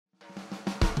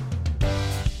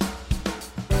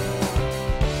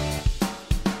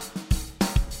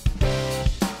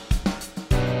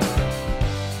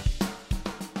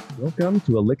Welcome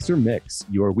to Elixir Mix,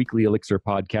 your weekly Elixir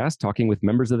podcast talking with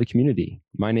members of the community.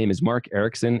 My name is Mark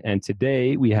Erickson, and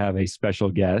today we have a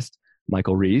special guest,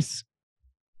 Michael Reese.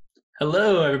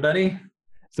 Hello, everybody.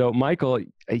 So, Michael,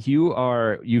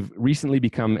 you've recently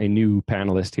become a new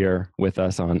panelist here with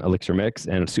us on Elixir Mix,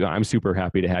 and so I'm super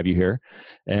happy to have you here.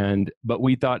 But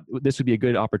we thought this would be a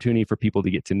good opportunity for people to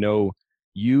get to know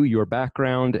you, your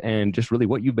background, and just really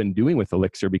what you've been doing with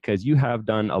Elixir, because you have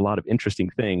done a lot of interesting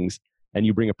things, and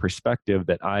you bring a perspective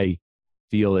that I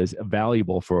feel is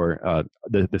valuable for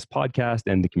this podcast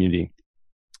and the community.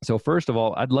 So first of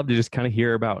all, I'd love to just kind of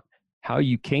hear about how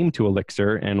you came to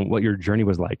Elixir and what your journey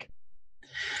was like.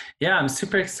 Yeah, I'm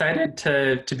super excited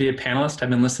to be a panelist. I've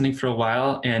been listening for a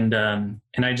while, and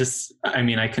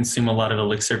I consume a lot of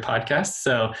Elixir podcasts.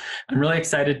 So I'm really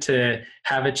excited to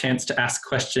have a chance to ask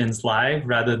questions live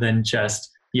rather than just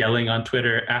yelling on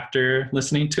Twitter after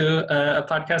listening to a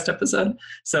podcast episode.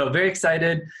 So very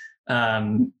excited,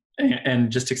 and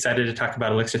just excited to talk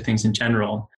about Elixir things in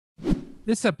general.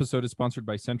 This episode is sponsored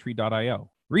by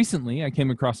Sentry.io. Recently, I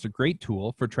came across a great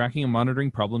tool for tracking and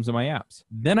monitoring problems in my apps.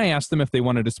 Then I asked them if they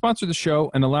wanted to sponsor the show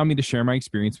and allow me to share my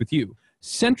experience with you.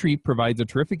 Sentry provides a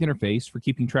terrific interface for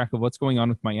keeping track of what's going on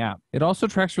with my app. It also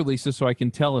tracks releases so I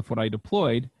can tell if what I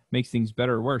deployed makes things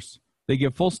better or worse. They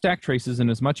give full stack traces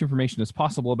and as much information as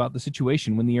possible about the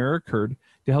situation when the error occurred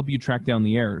to help you track down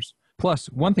the errors. Plus,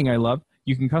 one thing I love,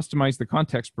 you can customize the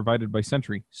context provided by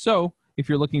Sentry. So, if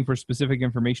you're looking for specific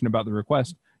information about the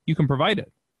request, you can provide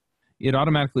it. It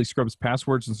automatically scrubs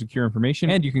passwords and secure information,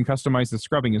 and you can customize the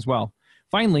scrubbing as well.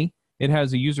 Finally, it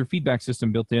has a user feedback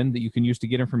system built in that you can use to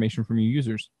get information from your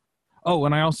users. Oh,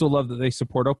 and I also love that they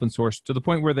support open source to the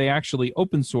point where they actually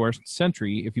open sourced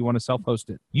Sentry if you want to self-host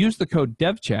it. Use the code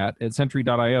DevChat at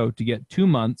Sentry.io to get 2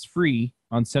 months free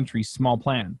on Sentry's small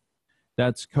plan.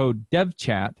 That's code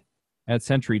DevChat at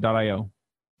Sentry.io.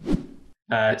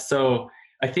 So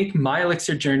I think my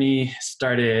Elixir journey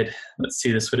started,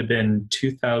 this would have been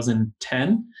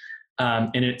 2010.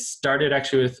 And it started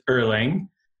actually with Erlang.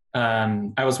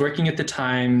 I was working at the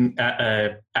time at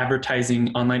a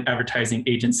online advertising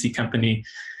agency company,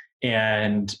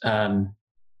 and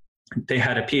they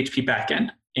had a PHP backend.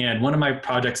 And one of my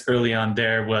projects early on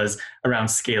there was around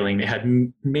scaling. They had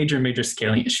major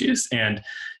scaling issues. And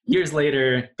years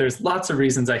later, there's lots of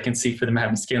reasons I can see for them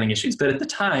having scaling issues. But at the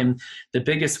time, the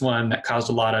biggest one that caused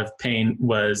a lot of pain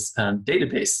was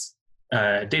database.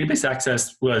 Database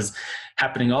access was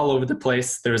happening all over the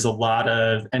place. There was a lot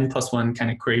of N+1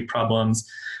 kind of query problems.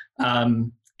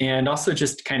 And also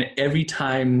just kind of every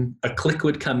time a click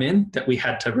would come in that we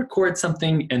had to record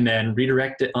something and then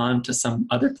redirect it on to some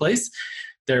other place,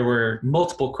 there were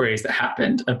multiple queries that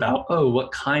happened about,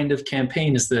 what kind of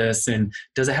campaign is this? And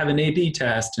does it have an A/B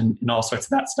test? And all sorts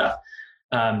of that stuff.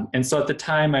 And so at the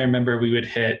time, I remember we would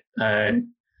hit,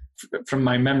 from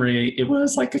my memory, it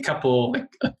was like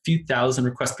a few thousand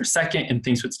requests per second, and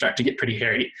things would start to get pretty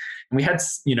hairy. And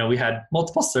we had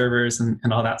multiple servers and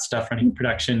all that stuff running in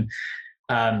production.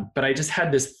 But I just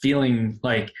had this feeling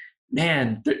like,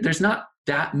 man, there's not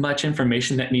that much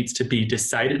information that needs to be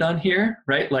decided on here,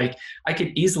 right? Like I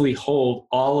could easily hold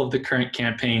all of the current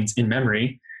campaigns in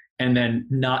memory and then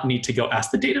not need to go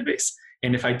ask the database.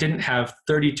 And if I didn't have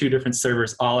 32 different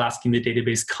servers all asking the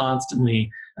database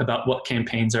constantly about what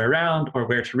campaigns are around or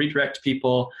where to redirect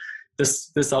people,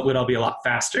 this would all be a lot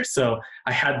faster. So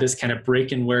I had this kind of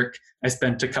break in work. I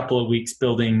spent a couple of weeks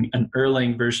building an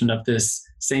Erlang version of this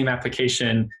same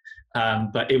application.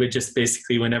 But it would just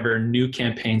basically, whenever new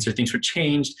campaigns or things were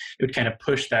changed, it would kind of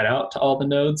push that out to all the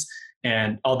nodes,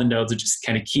 and all the nodes would just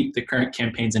kind of keep the current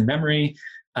campaigns in memory.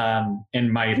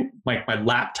 And my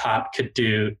laptop could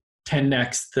do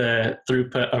 10x the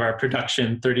throughput of our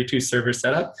production 32 server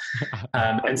setup.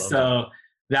 And so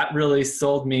that really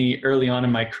sold me early on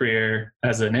in my career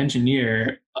as an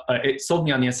engineer. It sold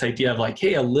me on this idea of like,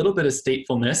 hey, a little bit of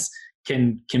statefulness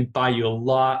can buy you a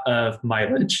lot of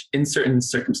mileage in certain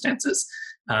circumstances.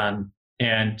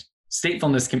 And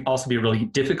statefulness can also be a really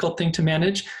difficult thing to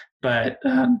manage. But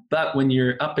when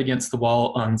you're up against the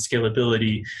wall on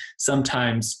scalability,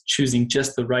 sometimes choosing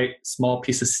just the right small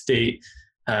piece of state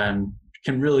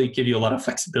can really give you a lot of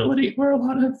flexibility, or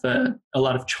a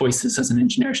lot of choices as an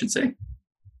engineer, I should say.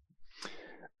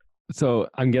 So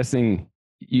I'm guessing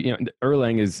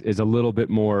Erlang is a little bit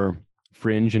more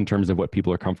fringe in terms of what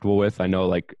people are comfortable with. I know,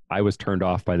 like, I was turned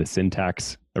off by the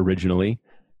syntax originally,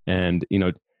 and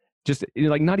just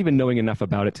like not even knowing enough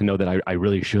about it to know that I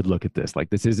really should look at this. Like,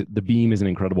 the beam is an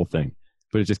incredible thing,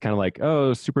 but it's just kind of like,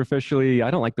 superficially,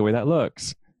 I don't like the way that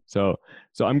looks. So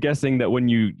I'm guessing that when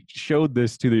you showed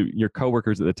this to your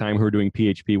coworkers at the time who were doing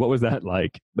PHP, what was that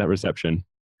like, that reception?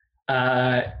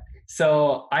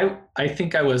 So I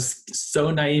think I was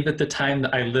so naive at the time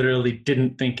that I literally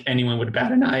didn't think anyone would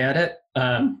bat an eye at it.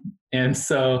 And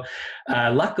so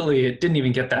luckily it didn't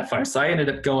even get that far. So I ended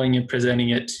up going and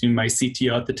presenting it to my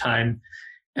CTO at the time.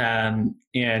 And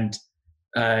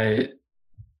I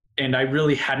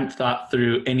really hadn't thought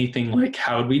through anything like,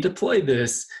 how would we deploy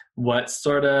this? What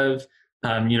sort of,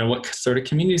 what sort of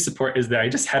community support is there? I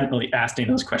just hadn't really asked any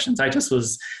of those questions. I just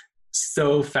was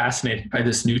so fascinated by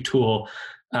this new tool.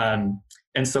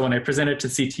 And so when I presented to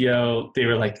CTO, they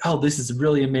were like, oh, this is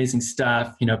really amazing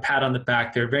stuff, pat on the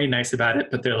back. They're very nice about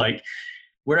it, but they're like,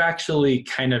 we're actually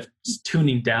kind of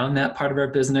tuning down that part of our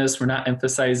business. We're not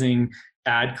emphasizing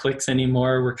ad clicks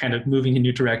anymore. We're kind of moving in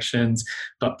new directions,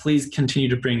 but please continue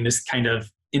to bring this kind of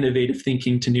innovative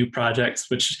thinking to new projects,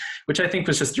 which I think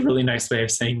was just a really nice way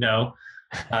of saying no.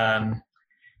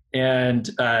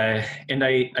 And I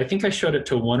think I showed it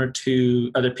to one or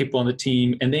two other people on the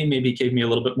team, and they maybe gave me a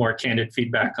little bit more candid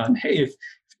feedback on, hey,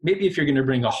 if you're going to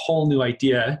bring a whole new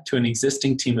idea to an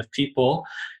existing team of people,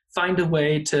 find a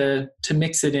way to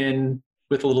mix it in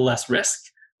with a little less risk,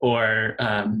 or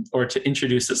to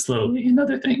introduce it slowly and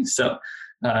other things. So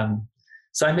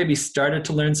I maybe started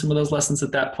to learn some of those lessons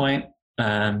at that point.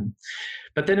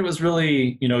 But then it was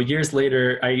really, years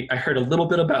later, I heard a little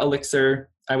bit about Elixir.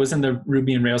 I was in the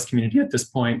Ruby and Rails community at this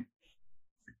point.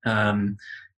 And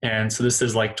so this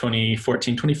is like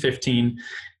 2014, 2015,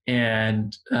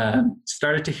 and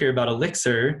started to hear about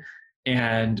Elixir.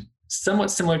 And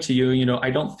somewhat similar to you, I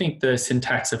don't think the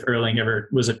syntax of Erlang ever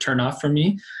was a turnoff for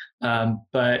me.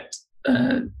 But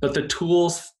the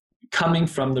tools coming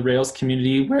from the Rails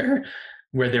community where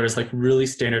there was like really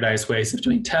standardized ways of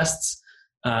doing tests,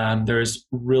 there's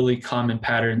really common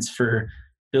patterns for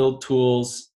build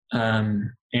tools,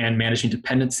 and managing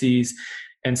dependencies.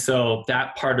 And so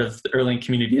that part of the Erlang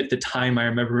community at the time, I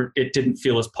remember it didn't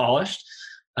feel as polished.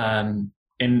 And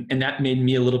that made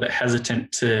me a little bit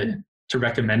hesitant to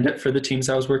recommend it for the teams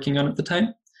I was working on at the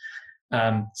time.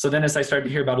 So then as I started to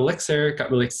hear about Elixir, got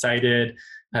really excited.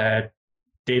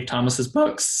 Dave Thomas's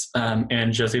books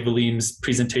and Jose Valim's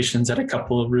presentations at a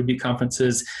couple of Ruby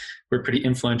conferences were pretty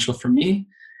influential for me.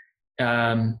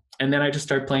 And then I just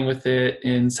started playing with it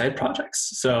in side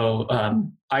projects. So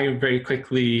I very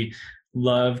quickly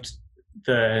loved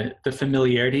the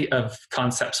familiarity of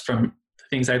concepts from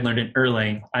things I'd learned in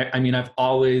Erlang. I mean, I've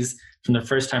always, from the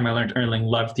first time I learned Erlang,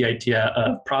 loved the idea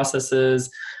of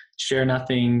processes, share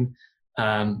nothing.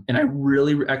 And I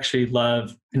really actually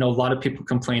love, a lot of people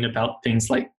complain about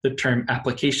things like the term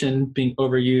application being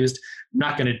overused. I'm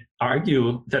not going to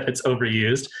argue that it's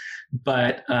overused,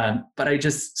 but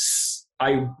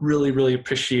I really, really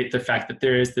appreciate the fact that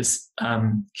there is this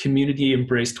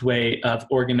community-embraced way of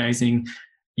organizing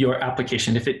your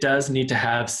application. If it does need to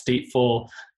have stateful,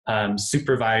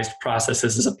 supervised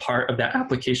processes as a part of that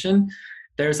application,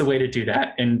 there's a way to do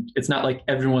that. And it's not like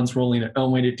everyone's rolling their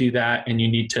own way to do that, and you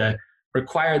need to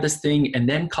require this thing and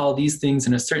then call these things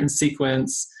in a certain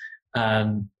sequence.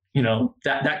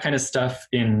 That kind of stuff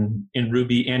in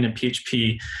Ruby and in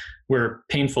PHP were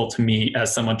painful to me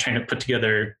as someone trying to put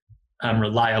together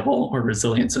reliable or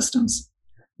resilient systems.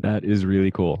 That is really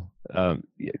cool.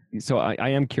 So I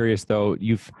am curious though,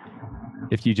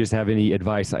 if you just have any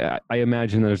advice. I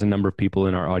imagine there's a number of people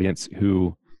in our audience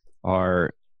who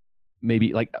are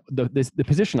maybe like the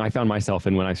position I found myself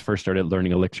in when I first started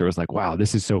learning Elixir was like, wow,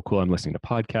 this is so cool. I'm listening to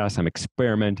podcasts, I'm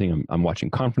experimenting, I'm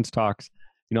watching conference talks.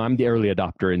 I'm the early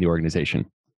adopter in the organization.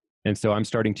 And so I'm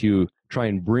starting to try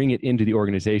and bring it into the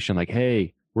organization like,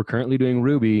 hey, we're currently doing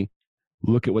Ruby.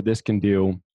 Look at what this can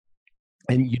do.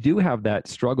 And you do have that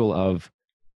struggle of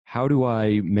how do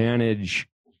I manage,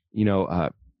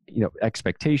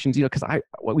 expectations, because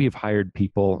we have hired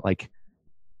people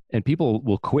and people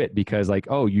will quit because like,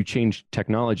 oh, you changed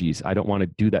technologies. I don't want to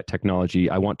do that technology.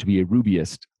 I want to be a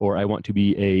Rubyist, or I want to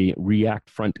be a React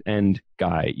front end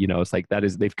guy. It's like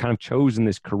they've kind of chosen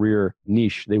this career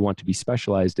niche they want to be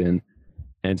specialized in.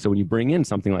 And so when you bring in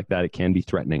something like that, it can be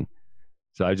threatening.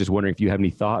 So I was just wondering if you have any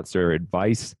thoughts or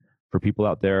advice for people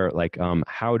out there, like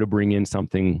how to bring in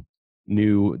something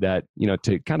new that,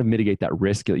 to kind of mitigate that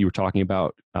risk that you were talking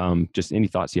about. Just any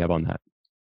thoughts you have on that?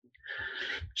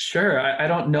 Sure. I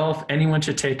don't know if anyone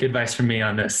should take advice from me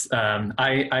on this.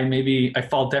 I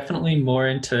fall definitely more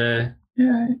into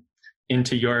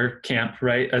your camp,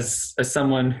 right? As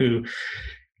someone who,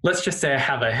 let's just say I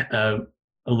have a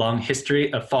long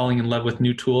history of falling in love with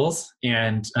new tools,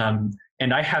 and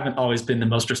I haven't always been the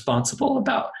most responsible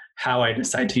about how I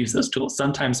decide to use those tools.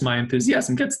 Sometimes my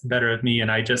enthusiasm gets the better of me,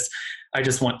 and I just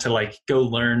want to like go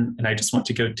learn, and I just want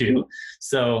to go do.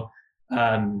 So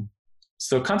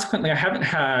so consequently, I haven't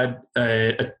had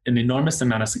an enormous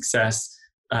amount of success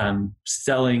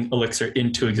selling Elixir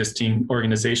into existing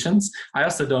organizations.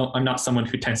 I'm not someone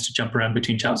who tends to jump around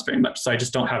between jobs very much. So I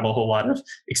just don't have a whole lot of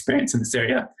experience in this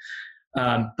area.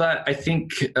 But I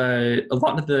think a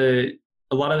lot of the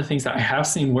things that I have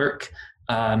seen work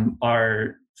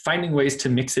are finding ways to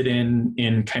mix it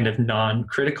in kind of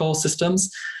non-critical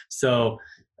systems. So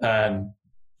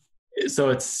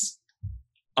it's,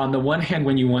 on the one hand,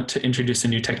 when you want to introduce a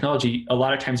new technology, a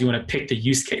lot of times you want to pick the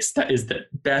use case that is the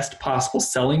best possible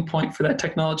selling point for that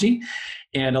technology.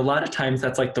 And a lot of times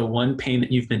that's like the one pain that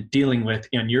you've been dealing with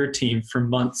on your team for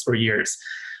months or years.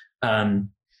 And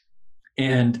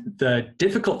the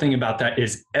difficult thing about that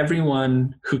is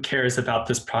everyone who cares about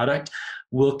this product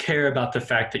will care about the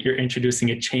fact that you're introducing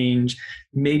a change,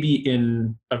 maybe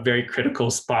in a very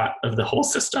critical spot of the whole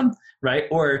system, right?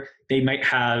 Or they might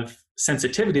have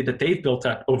sensitivity that they've built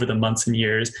up over the months and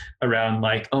years around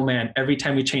like, oh man, every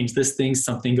time we change this thing,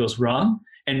 something goes wrong.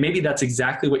 And maybe that's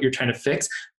exactly what you're trying to fix,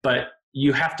 but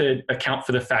you have to account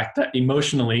for the fact that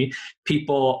emotionally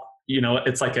people,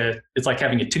 it's like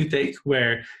having a toothache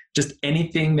where just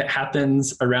anything that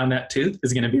happens around that tooth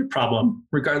is going to be a problem,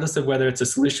 regardless of whether it's a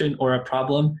solution or a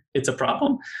problem, it's a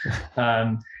problem.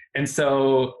 And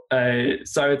so I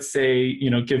would say,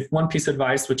 give one piece of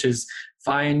advice, which is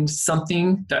find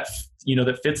something that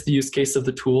fits the use case of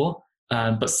the tool,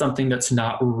 but something that's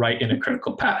not right in a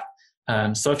critical path.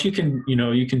 So if you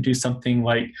can do something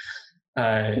like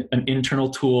an internal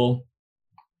tool,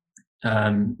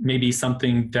 maybe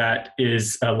something that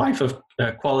is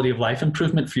a quality of life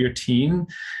improvement for your team.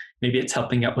 Maybe it's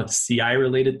helping out with CI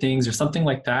related things or something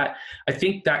like that. I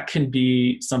think that can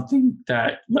be something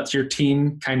that lets your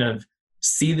team kind of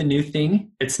see the new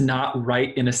thing. It's not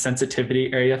right in a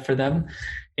sensitivity area for them.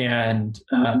 And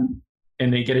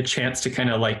they get a chance to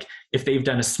kind of like, if they've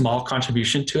done a small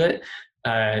contribution to it,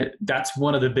 that's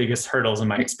one of the biggest hurdles in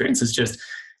my experience is just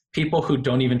people who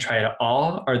don't even try it at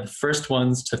all are the first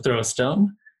ones to throw a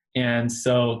stone. And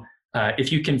so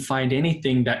if you can find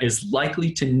anything that is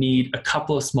likely to need a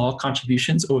couple of small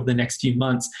contributions over the next few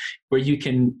months, where you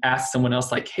can ask someone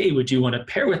else like, hey, would you want to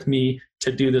pair with me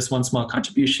to do this one small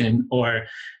contribution? Or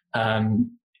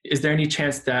is there any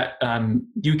chance that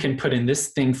you can put in this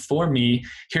thing for me?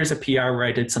 Here's a PR where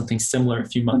I did something similar a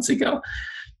few months ago.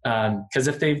 Because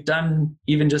if they've done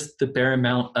even just the bare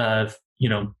amount of,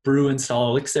 brew install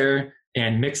Elixir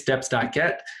and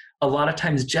mixdeps.get, a lot of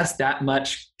times just that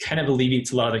much kind of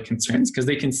alleviates a lot of the concerns because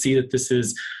they can see that this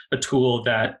is a tool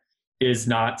that is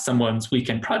not someone's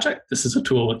weekend project. This is a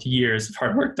tool with years of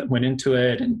hard work that went into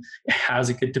it, and it has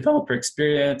a good developer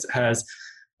experience. It has,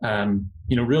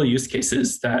 real use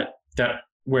cases that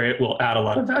where it will add a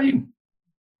lot of value.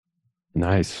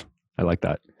 Nice. I like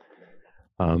that.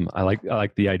 I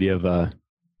like the idea of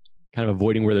kind of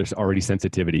avoiding where there's already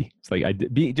sensitivity. It's like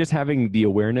just having the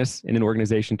awareness in an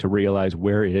organization to realize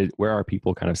where are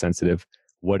people kind of sensitive,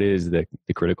 what is the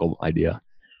critical idea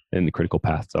and the critical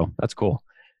path. So that's cool.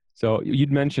 So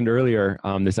you'd mentioned earlier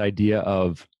this idea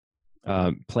of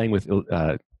playing with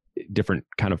different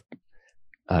kind of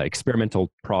experimental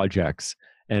projects.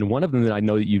 And one of them that I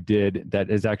know that you did that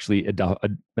has actually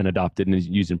been adopted and is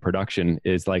used in production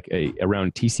is like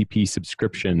around TCP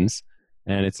subscriptions.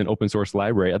 And it's an open source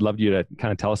library. I'd love you to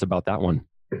kind of tell us about that one.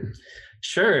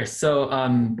 Sure. So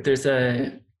there's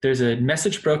a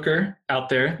message broker out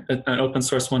there, an open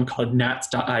source one called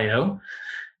nats.io.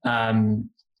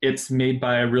 It's made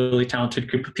by a really talented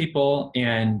group of people.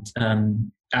 And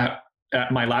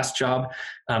at my last job,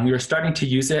 we were starting to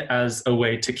use it as a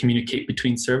way to communicate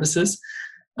between services.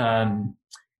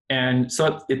 And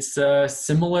so it's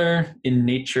similar in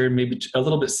nature, maybe a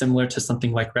little bit similar to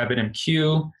something like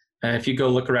RabbitMQ. If you go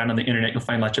look around on the internet, you'll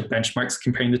find lots of benchmarks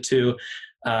comparing the two.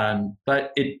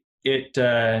 But it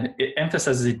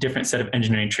emphasizes a different set of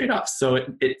engineering trade-offs. So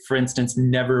it, for instance,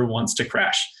 never wants to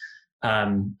crash.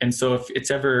 And so if it's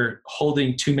ever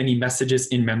holding too many messages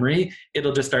in memory,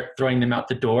 it'll just start throwing them out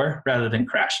the door rather than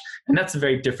crash. And that's a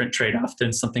very different trade-off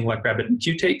than something like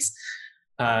RabbitMQ takes.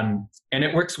 And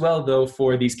it works well, though,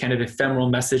 for these kind of ephemeral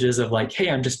messages of like,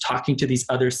 hey, I'm just talking to these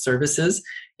other services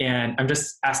and I'm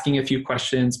just asking a few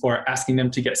questions or asking them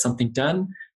to get something done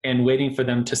and waiting for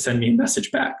them to send me a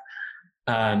message back.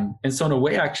 And so in a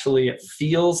way, actually, it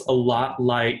feels a lot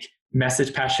like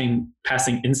message passing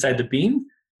inside the bean,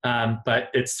 but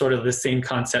it's sort of the same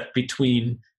concept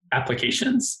between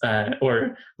applications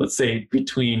or let's say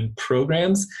between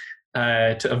programs.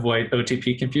 To avoid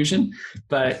OTP confusion,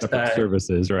 but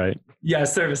services, right? Yeah,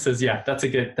 services. Yeah, that's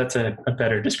a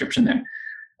better description there.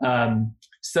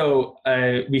 So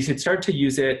we had started to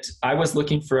use it. I was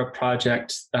looking for a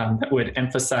project that would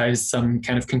emphasize some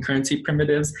kind of concurrency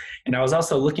primitives. And I was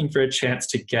also looking for a chance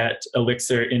to get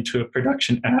Elixir into a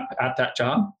production app at that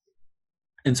job.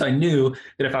 And so I knew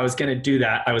that if I was going to do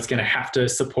that, I was going to have to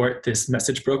support this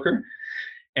message broker.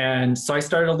 And so I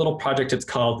started a little project. It's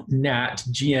called Gnat,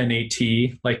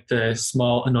 G-N-A-T, like the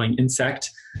small annoying insect.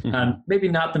 Maybe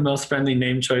not the most friendly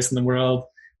name choice in the world.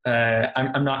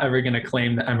 I'm not ever going to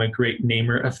claim that I'm a great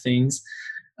namer of things,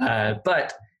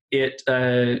 but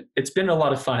it's been a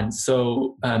lot of fun.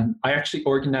 So I actually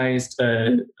organized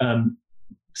a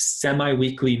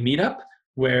semi-weekly meetup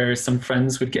where some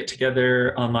friends would get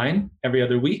together online every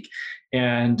other week,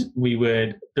 and we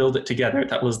would build it together.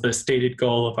 That was the stated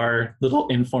goal of our little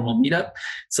informal meetup.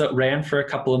 So it ran for a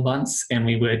couple of months, and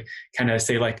we would kind of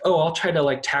say like, oh, I'll try to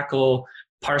like tackle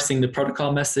parsing the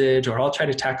protocol message, or I'll try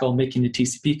to tackle making the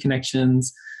TCP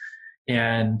connections.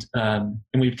 And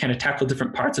we'd kind of tackle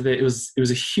different parts of it. It was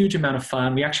a huge amount of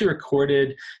fun. We actually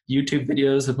recorded YouTube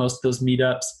videos of most of those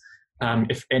meetups.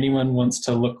 If anyone wants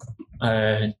to look,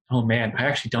 oh man, I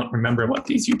actually don't remember what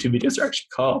these YouTube videos are actually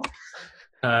called.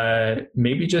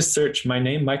 Maybe just search my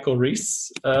name, Michael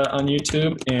Reese, on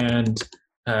YouTube, and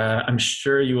I'm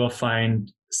sure you will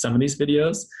find some of these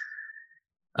videos.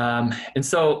 And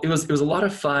so it was a lot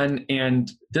of fun,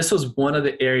 and this was one of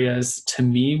the areas to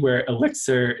me where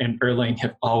Elixir and Erlang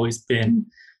have always been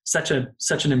such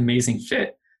an amazing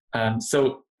fit.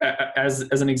 So as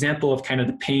an example of kind of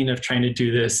the pain of trying to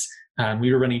do this,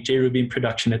 we were running JRuby in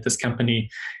production at this company,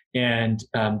 and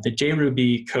the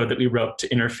JRuby code that we wrote to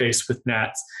interface with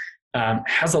NATs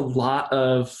has a lot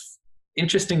of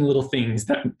interesting little things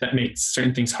that make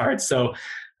certain things hard. So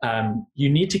you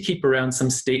need to keep around some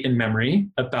state in memory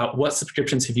about what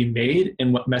subscriptions have you made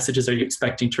and what messages are you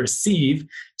expecting to receive,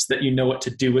 so that you know what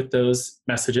to do with those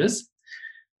messages.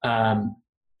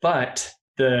 But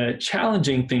the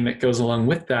challenging thing that goes along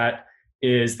with that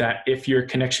is that if your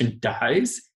connection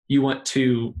dies, you want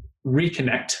to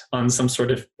reconnect on some sort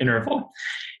of interval.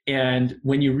 And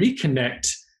when you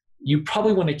reconnect, you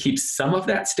probably want to keep some of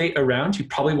that state around. You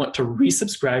probably want to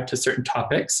resubscribe to certain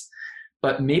topics.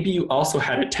 But maybe you also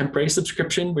had a temporary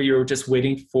subscription where you were just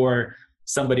waiting for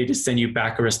somebody to send you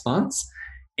back a response.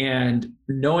 And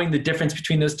knowing the difference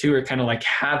between those two, are kind of like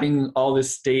having all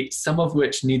this state, some of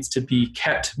which needs to be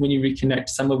kept when you reconnect,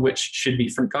 some of which should be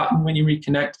forgotten when you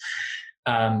reconnect.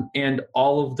 And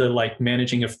all of the like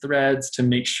managing of threads to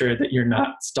make sure that you're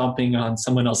not stomping on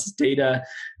someone else's data.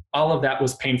 All of that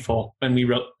was painful when we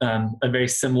wrote a very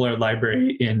similar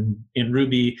library in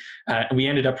Ruby. And we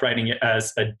ended up writing it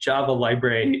as a Java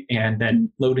library and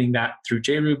then loading that through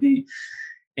JRuby.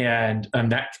 And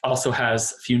that also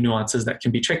has a few nuances that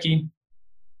can be tricky.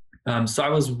 So I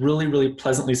was really, really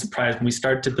pleasantly surprised when we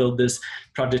started to build this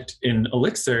project in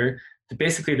Elixir.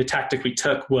 Basically, the tactic we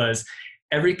took was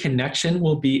every connection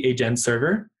will be a Gen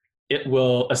server. It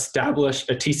will establish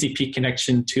a TCP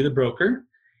connection to the broker.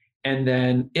 And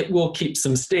then it will keep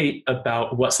some state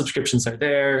about what subscriptions are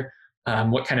there,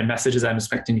 what kind of messages I'm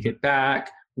expecting to get back,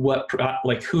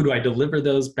 who do I deliver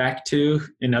those back to?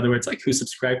 In other words, like who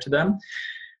subscribed to them.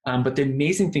 But the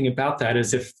amazing thing about that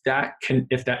is if that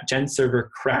Gen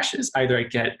server crashes, either I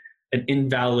get an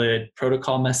invalid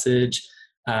protocol message,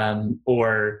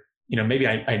 or maybe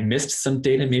I missed some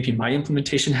data, maybe my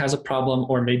implementation has a problem,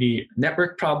 or maybe a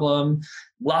network problem,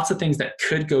 lots of things that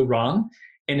could go wrong.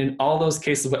 And in all those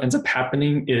cases, what ends up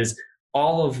happening is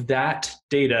all of that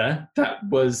data that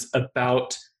was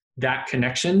about that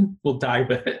connection will die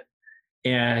with it.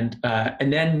 And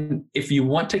then if you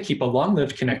want to keep a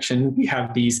long-lived connection, we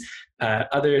have these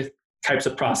other types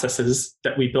of processes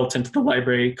that we built into the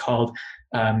library called,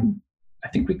 I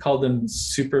think we call them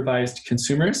supervised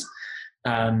consumers.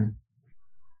 And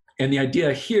the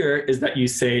idea here is that you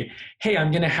say, hey,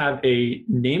 I'm going to have a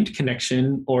named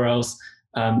connection, or else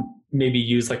maybe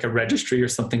use like a registry or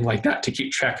something like that to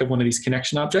keep track of one of these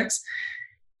connection objects.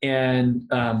 And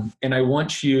I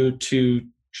want you to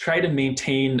try to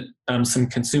maintain some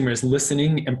consumers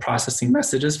listening and processing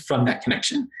messages from that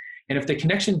connection. And if the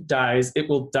connection dies, it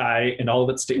will die and all of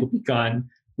its state will be gone.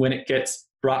 When it gets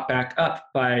brought back up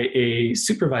by a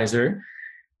supervisor,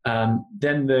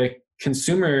 then the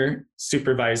consumer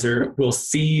supervisor will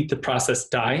see the process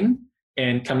dying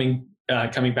and coming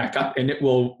back up, and it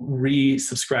will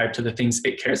resubscribe to the things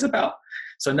it cares about.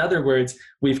 So in other words,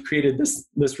 we've created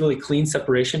this really clean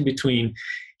separation between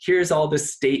here's all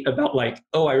this state about like,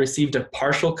 oh, I received a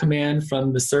partial command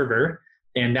from the server,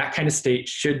 and that kind of state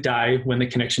should die when the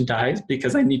connection dies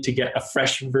because I need to get a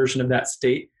fresh version of that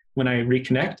state when I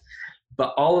reconnect.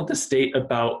 But all of the state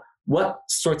about what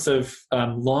sorts of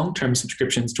long-term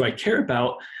subscriptions do I care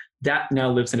about? That now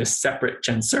lives in a separate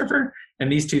Gen server.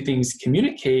 And these two things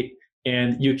communicate,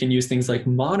 and you can use things like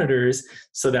monitors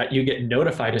so that you get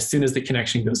notified as soon as the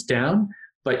connection goes down,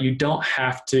 but you don't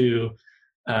have to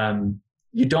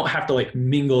like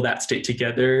mingle that state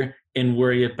together and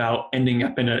worry about ending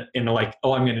up in a like,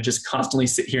 oh, I'm going to just constantly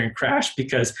sit here and crash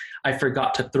because I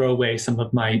forgot to throw away some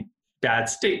of my bad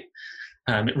state.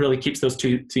 It really keeps those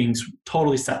two things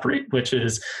totally separate, which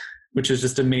is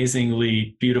just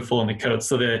amazingly beautiful in the code.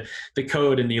 So the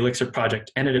code in the Elixir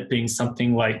project ended up being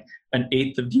something like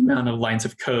 1/8 of the amount of lines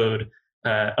of code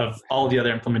of all the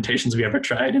other implementations we ever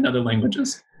tried in other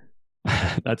languages.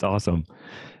 That's awesome.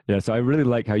 Yeah, so I really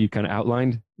like how you kind of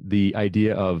outlined the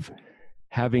idea of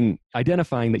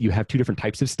identifying that you have two different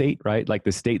types of state, right? Like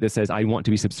the state that says, I want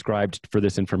to be subscribed for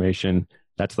this information.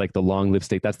 That's like the long-lived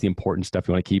state. That's the important stuff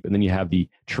you want to keep. And then you have the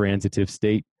transitive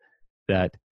state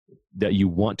that you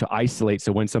want to isolate.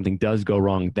 So when something does go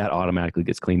wrong, that automatically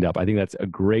gets cleaned up. I think that's a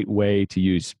great way to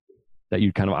use that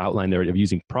you kind of outlined there of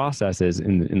using processes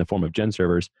in the form of Gen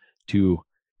servers to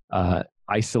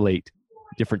isolate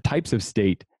different types of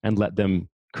state and let them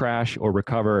crash or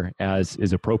recover as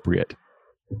is appropriate.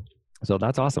 So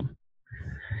that's awesome.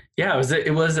 Yeah,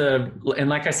 it was and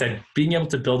like I said, being able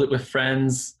to build it with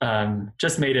friends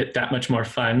just made it that much more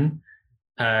fun.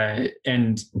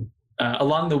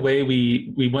 Along the way,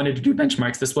 we wanted to do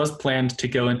benchmarks. This was planned to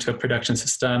go into a production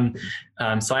system.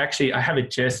 So I have a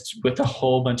gist with a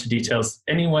whole bunch of details.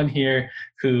 Anyone here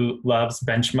who loves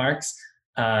benchmarks,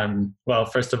 well,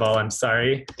 first of all, I'm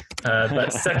sorry.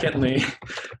 But secondly,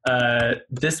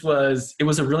 it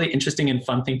was a really interesting and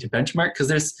fun thing to benchmark because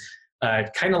there's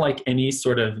kind of like any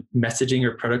sort of messaging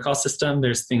or protocol system.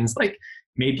 There's things like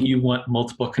maybe you want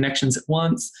multiple connections at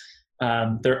once.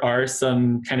 There are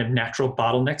some kind of natural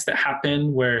bottlenecks that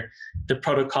happen where the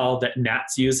protocol that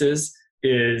NATS uses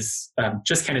is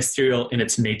just kind of serial in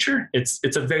its nature.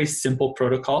 It's a very simple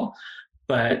protocol,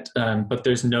 but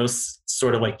there's no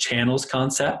sort of like channels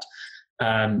concept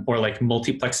or like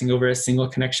multiplexing over a single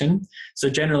connection. So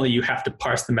generally, you have to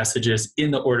parse the messages in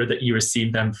the order that you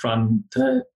receive them from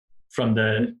the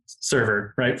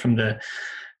server, right, from the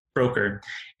broker.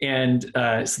 And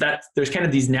so that there's kind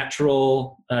of these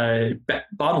natural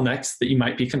bottlenecks that you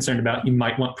might be concerned about. You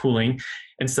might want pooling.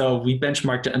 And so we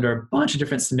benchmarked it under a bunch of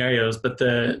different scenarios, but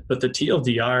the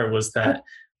TLDR was that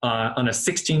on a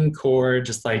 16 core,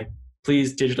 just like,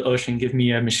 please DigitalOcean, give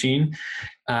me a machine.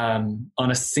 On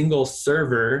a single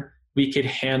server, we could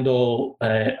handle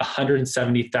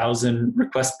 170,000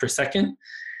 requests per second.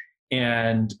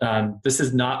 And this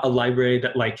is not a library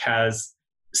that like has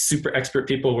super expert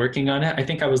people working on it. I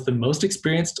think I was the most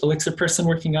experienced Elixir person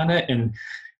working on it, and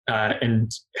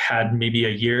had maybe a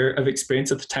year of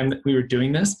experience at the time that we were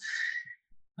doing this.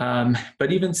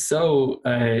 But even so,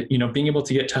 being able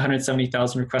to get to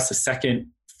 170,000 requests a second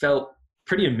felt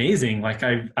pretty amazing. Like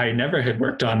I never had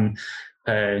worked on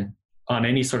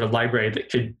any sort of library that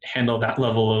could handle that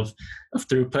level of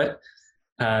throughput.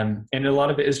 And a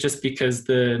lot of it is just because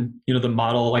the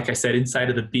model, like I said, inside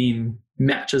of the Beam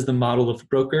matches the model of the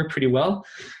broker pretty well.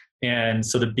 And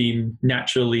so the Beam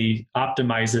naturally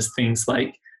optimizes things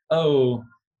like, for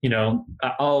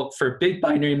big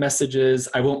binary messages,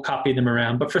 I won't copy them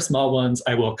around, but for small ones,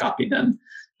 I will copy them.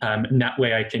 And that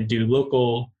way I can do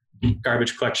local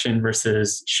garbage collection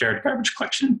versus shared garbage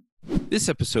collection. This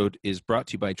episode is brought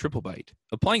to you by TripleByte.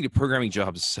 Applying to programming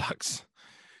jobs sucks.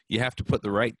 You have to put the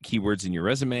right keywords in your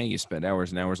resume. You spend hours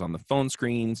and hours on the phone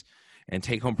screens and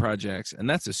take-home projects, and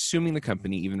that's assuming the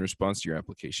company even responds to your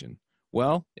application.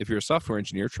 Well, if you're a software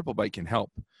engineer, TripleByte can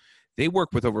help. They work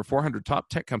with over 400 top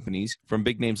tech companies, from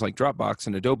big names like Dropbox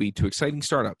and Adobe to exciting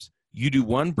startups. You do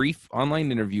one brief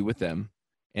online interview with them,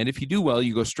 and if you do well,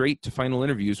 you go straight to final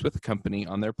interviews with the company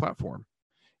on their platform.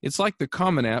 It's like the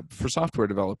Common App for software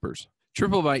developers.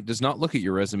 TripleByte does not look at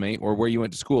your resume or where you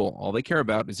went to school. All they care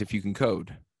about is if you can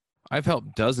code. I've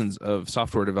helped dozens of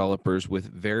software developers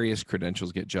with various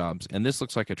credentials get jobs, and this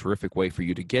looks like a terrific way for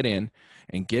you to get in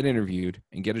and get interviewed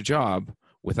and get a job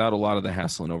without a lot of the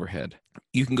hassle and overhead.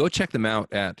 You can go check them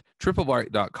out at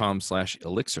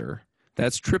triplebyte.com/elixir.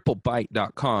 That's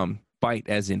triplebyte.com, byte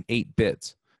as in 8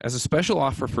 bits. As a special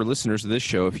offer for listeners of this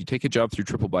show, if you take a job through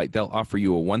TripleByte, they'll offer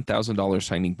you a $1,000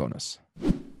 signing bonus.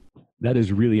 That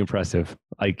is really impressive.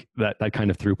 Like that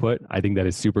kind of throughput. I think that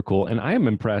is super cool. And I am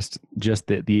impressed just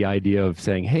the idea of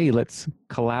saying, hey, let's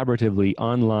collaboratively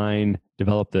online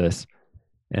develop this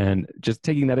and just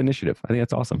taking that initiative. I think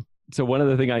that's awesome. So one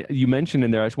other thing you mentioned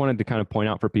in there, I just wanted to kind of point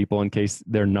out for people in case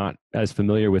they're not as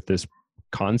familiar with this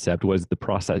concept, was the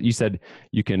process. You said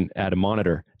you can add a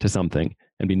monitor to something.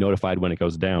 and be notified when it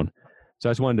goes down. So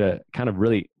I just wanted to kind of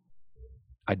really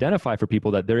identify for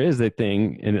people that there is a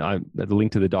thing, and the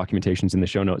link to the documentation's in the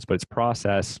show notes, but it's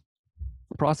process.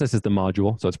 Process is the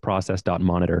module, so it's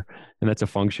process.monitor. And that's a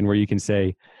function where you can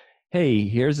say, hey,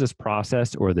 here's this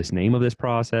process, or this name of this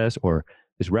process, or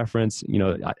this reference,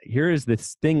 here is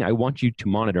this thing I want you to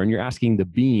monitor. And you're asking the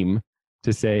beam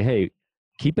to say, hey,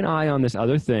 keep an eye on this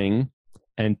other thing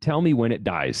and tell me when it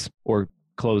dies or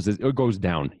closes or goes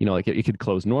down. Like it could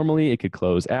close normally, it could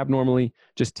close abnormally.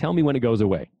 Just tell me when it goes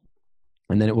away.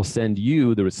 And then it will send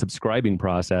you, the subscribing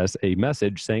process, a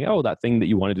message saying, oh, that thing that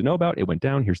you wanted to know about, it went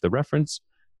down. Here's the reference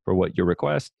for what your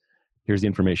request. Here's the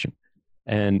information.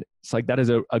 And it's like, that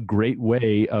is a great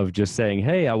way of just saying,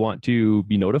 hey, I want to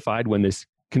be notified when this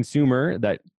consumer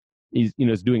that is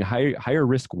doing higher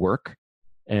risk work,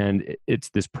 and it's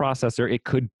this processor, it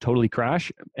could totally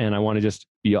crash, and I want to just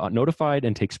be notified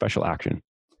and take special action.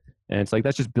 And it's like,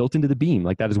 that's just built into the beam.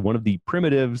 Like, that is one of the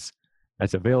primitives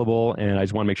that's available, and I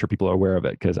just want to make sure people are aware of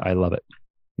it because I love it.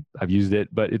 I've used it,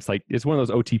 but it's like, it's one of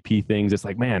those OTP things. It's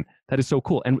like, man, that is so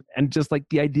cool. And just like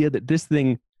the idea that this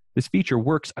feature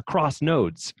works across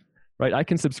nodes, right? I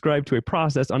can subscribe to a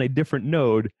process on a different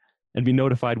node and be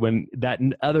notified when that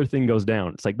other thing goes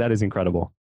down. It's like, that is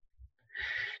incredible.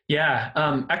 Yeah.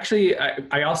 Actually,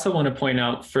 I also want to point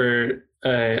out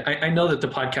I know that the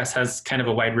podcast has kind of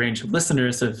a wide range of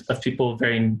listeners of people of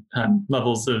varying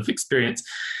levels of experience.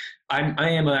 I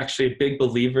am actually a big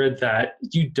believer that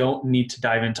you don't need to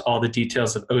dive into all the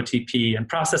details of OTP and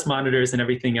process monitors and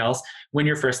everything else when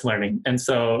you're first learning. And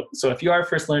so if you are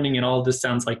first learning and all of this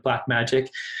sounds like black magic,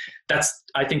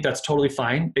 I think that's totally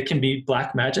fine. It can be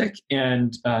black magic,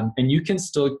 and you can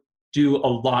still do a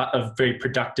lot of very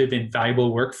productive and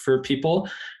valuable work for people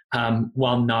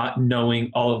while not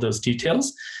knowing all of those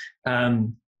details.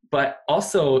 But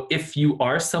also, if you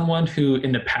are someone who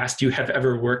in the past you have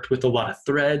ever worked with a lot of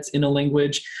threads in a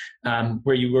language,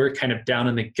 where you were kind of down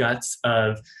in the guts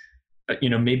of,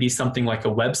 maybe something like a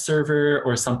web server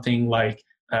or something like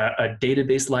a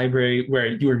database library where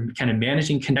you were kind of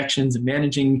managing connections and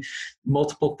managing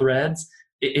multiple threads,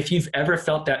 if you've ever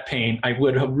felt that pain, I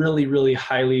would really, really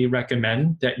highly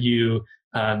recommend that you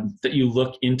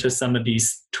look into some of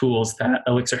these tools that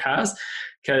Elixir has,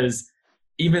 because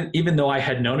even though I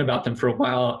had known about them for a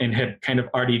while and had kind of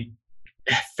already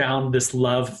found this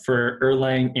love for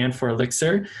Erlang and for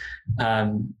Elixir,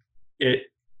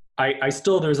 I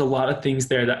still, there's a lot of things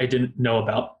there that I didn't know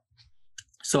about.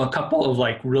 So a couple of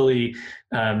like really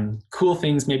cool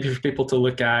things maybe for people to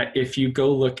look at. If you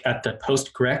go look at the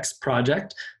Postgres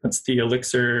project, that's the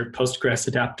Elixir Postgres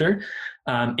adapter.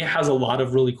 It has a lot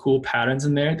of really cool patterns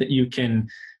in there that you can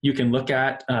look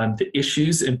at. The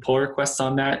issues and pull requests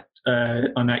on that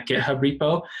GitHub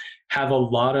repo have a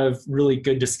lot of really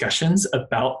good discussions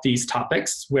about these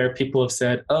topics where people have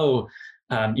said, I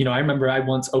remember I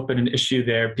once opened an issue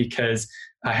there because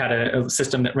I had a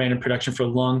system that ran in production for a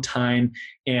long time,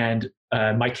 and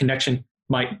my connection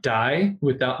might die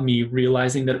without me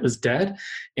realizing that it was dead.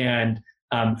 And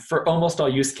for almost all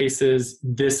use cases,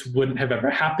 this wouldn't have ever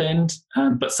happened.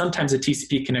 But sometimes a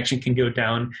TCP connection can go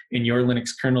down and your Linux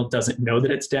kernel doesn't know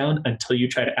that it's down until you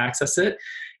try to access it.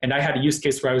 And I had a use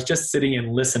case where I was just sitting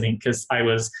and listening because I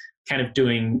was kind of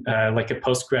doing like a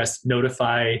Postgres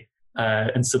notify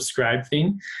and subscribe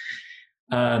thing.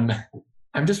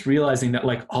 I'm just realizing that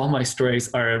like all my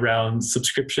stories are around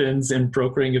subscriptions and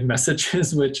brokering of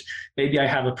messages, which maybe I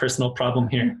have a personal problem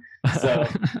here. So,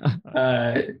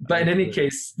 but in any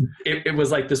case, it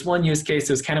was like this one use case.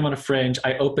 It was kind of on a fringe.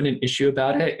 I opened an issue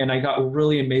about it, and I got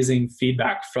really amazing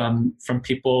feedback from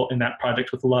people in that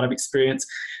project with a lot of experience,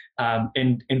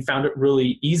 and found it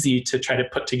really easy to try to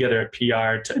put together a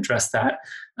PR to address that.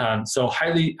 So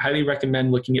highly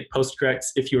recommend looking at Postgres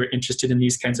if you are interested in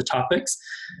these kinds of topics.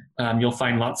 You'll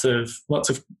find lots of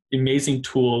amazing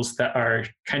tools that are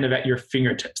kind of at your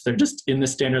fingertips. They're just in the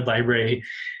standard library,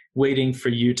 waiting for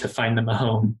you to find them a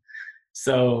home.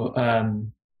 So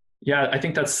I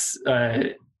think that's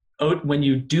when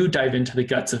you do dive into the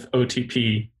guts of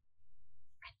OTP,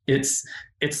 it's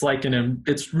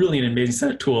really an amazing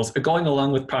set of tools going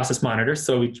along with Process Monitor.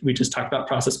 So we just talked about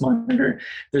Process Monitor.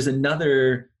 There's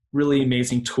another really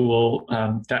amazing tool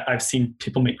that I've seen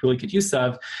people make really good use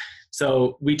of.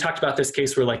 So we talked about this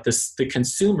case where like the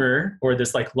consumer or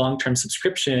this like long-term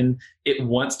subscription, it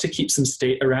wants to keep some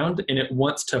state around and it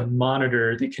wants to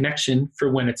monitor the connection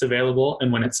for when it's available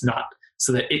and when it's not,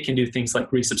 so that it can do things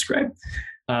like resubscribe.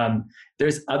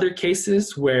 There's other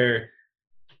cases where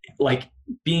like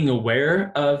being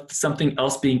aware of something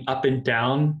else being up and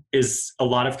down is a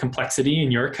lot of complexity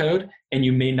in your code, and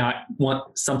you may not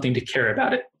want something to care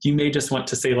about it. You may just want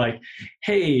to say like,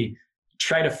 hey,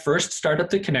 try to first start up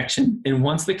the connection. And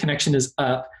once the connection is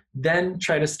up, then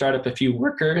try to start up a few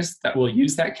workers that will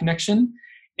use that connection.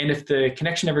 And if the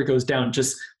connection ever goes down,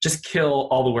 just kill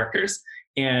all the workers.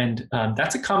 And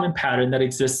that's a common pattern that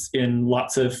exists in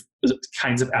lots of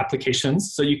kinds of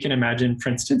applications. So you can imagine, for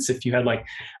instance, if you had like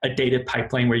a data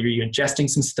pipeline where you're ingesting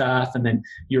some stuff and then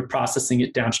you're processing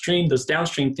it downstream, those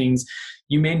downstream things,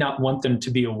 you may not want them to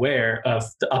be aware of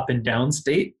the up and down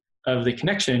state of the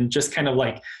connection. Just kind of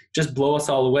like, just blow us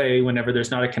all away whenever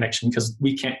there's not a connection because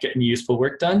we can't get any useful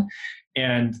work done.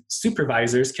 And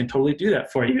supervisors can totally do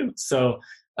that for you. So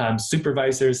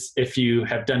supervisors, if you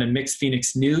have done a Mix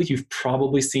Phoenix new, you've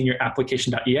probably seen your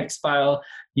application.ex file.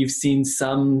 You've seen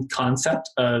some concept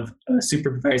of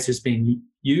supervisors being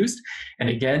used. And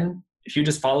again, if you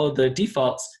just follow the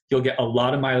defaults, you'll get a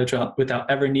lot of mileage up without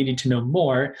ever needing to know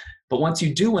more. But once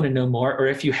you do want to know more, or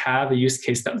if you have a use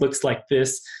case that looks like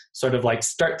this, sort of like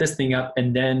start this thing up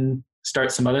and then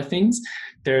start some other things,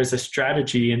 there's a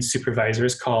strategy in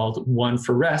supervisors called one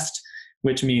for rest,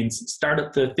 which means start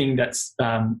up the thing that's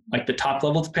like the top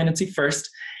level dependency first,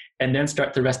 and then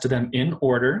start the rest of them in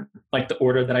order, like the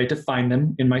order that I define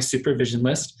them in my supervision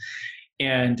list.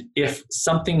 And if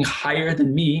something higher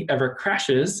than me ever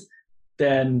crashes,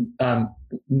 then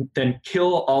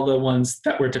kill all the ones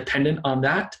that were dependent on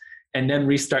that, and then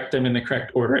restart them in the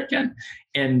correct order again.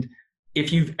 And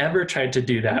if you've ever tried to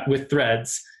do that with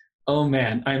threads, oh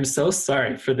man, I'm so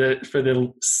sorry for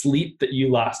the sleep that you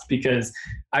lost, because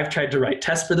I've tried to write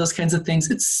tests for those kinds of things.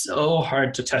 It's so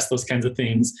hard to test those kinds of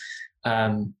things.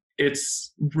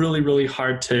 It's really, really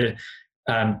hard to,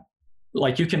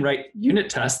 like you can write unit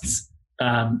tests,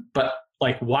 but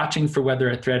like watching for whether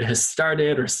a thread has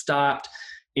started or stopped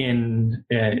in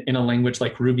a language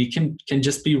like Ruby can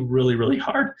just be really, really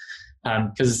hard,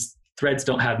 because threads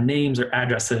don't have names or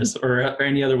addresses or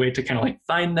any other way to kind of like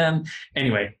find them.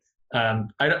 Anyway,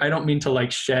 I don't mean to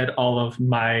like shed all of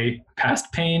my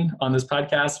past pain on this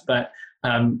podcast, but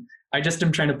I just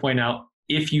am trying to point out,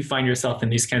 if you find yourself in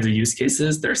these kinds of use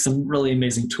cases, there's some really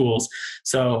amazing tools.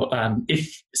 So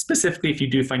if you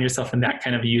do find yourself in that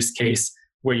kind of a use case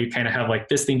where you kind of have like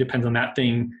this thing depends on that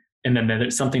thing, and then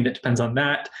there's something that depends on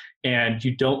that, and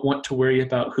you don't want to worry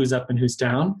about who's up and who's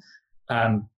down,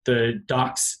 the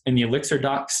docs and the Elixir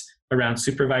docs around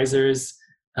supervisors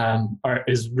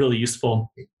is really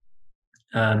useful.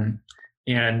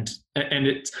 And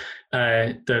it's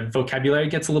the vocabulary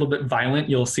gets a little bit violent.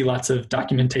 You'll see lots of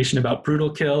documentation about brutal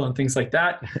kill and things like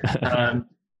that.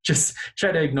 Just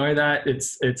try to ignore that.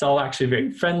 It's all actually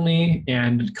very friendly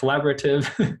and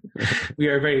collaborative. We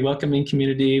are a very welcoming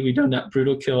community. We do not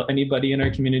brutal kill anybody in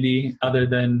our community other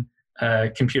than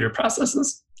computer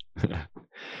processes.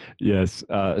 Yes.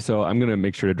 So I'm going to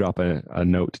make sure to drop a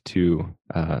note to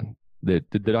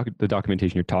the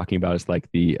documentation you're talking about is like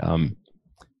the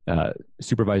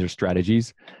supervisor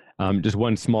strategies. Just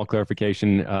one small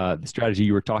clarification. The strategy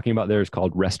you were talking about there is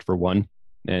called rest for one.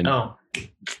 And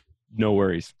no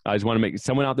worries. I just want to make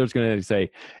someone out there's going to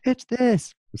say, it's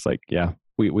this. It's like, yeah,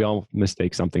 we all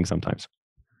mistake something sometimes.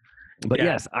 But yeah.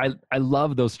 Yes, I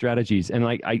love those strategies. And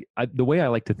like I the way I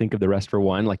like to think of the rest for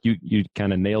one, like you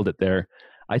kind of nailed it there.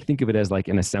 I think of it as like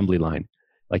an assembly line.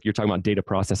 Like you're talking about data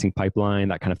processing pipeline,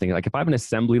 that kind of thing. Like if I have an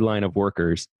assembly line of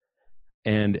workers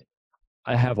and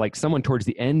I have like someone towards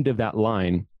the end of that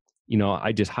line,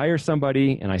 I just hire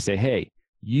somebody and I say, hey,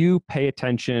 you pay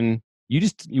attention.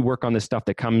 You work on the stuff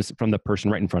that comes from the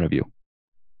person right in front of you,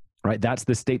 right? That's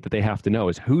the state that they have to know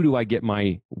is who do I get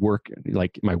my work,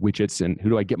 like my widgets, and who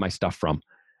do I get my stuff from?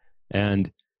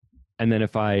 And then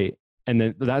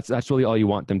that's really all you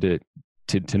want them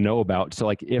to know about. So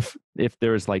like if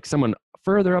there's like someone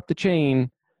further up the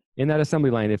chain in that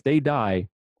assembly line, if they die,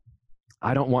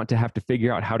 I don't want to have to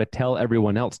figure out how to tell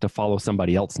everyone else to follow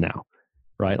somebody else now,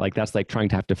 right? Like that's like trying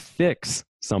to have to fix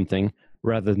something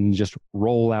rather than just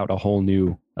roll out a whole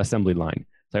new assembly line.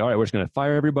 It's like, all right, we're just going to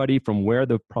fire everybody from where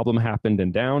the problem happened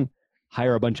and down,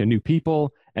 hire a bunch of new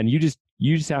people, and you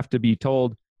just have to be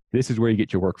told this is where you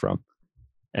get your work from.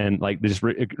 And like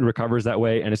it recovers that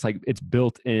way, and it's like it's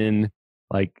built in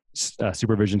like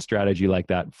supervision strategy like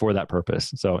that for that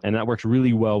purpose. So, and that works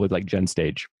really well with like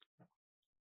GenStage.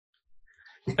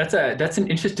 That's an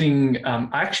interesting,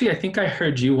 actually, I think I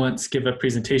heard you once give a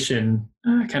presentation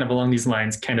kind of along these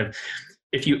lines, kind of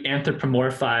if you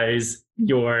anthropomorphize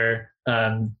your,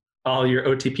 all your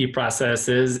OTP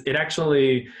processes,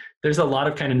 there's a lot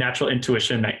of kind of natural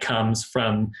intuition that comes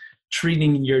from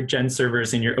treating your gen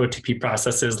servers and your OTP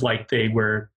processes like they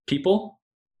were people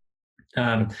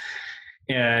Um,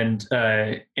 and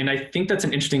I think that's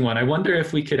an interesting one. I wonder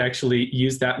if we could actually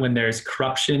use that when there's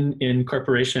corruption in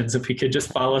corporations, if we could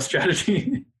just follow a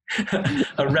strategy,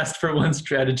 a rest for one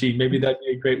strategy. Maybe that'd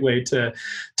be a great way to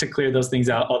clear those things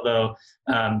out. Although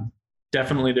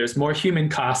definitely there's more human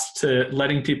costs to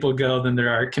letting people go than there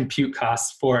are compute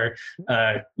costs for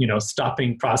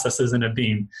stopping processes in a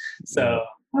beam. So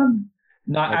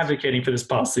not advocating for this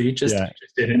policy, just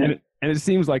interested in it. And it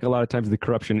seems like a lot of times the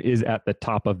corruption is at the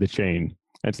top of the chain.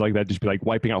 It's like that, just be like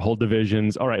wiping out whole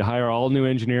divisions. All right, hire all new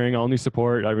engineering, all new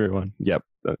support, everyone. Yep,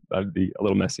 that'd be a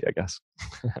little messy, I guess.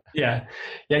 Yeah.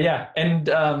 And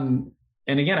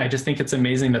again, I just think it's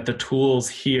amazing that the tools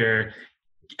here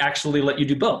actually let you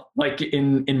do both. Like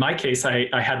in my case, I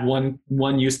had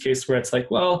one use case where it's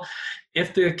like, well,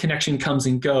 if the connection comes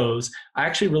and goes, I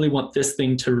actually really want this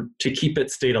thing to keep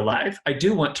its state alive. I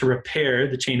do want to repair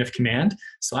the chain of command.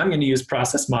 So I'm going to use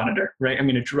process monitor, right? I'm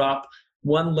going to drop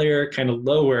one layer kind of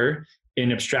lower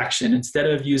in abstraction. Instead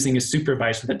of using a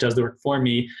supervisor that does the work for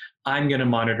me, I'm going to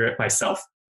monitor it myself.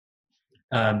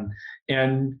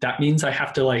 And that means I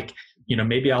have to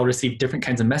maybe I'll receive different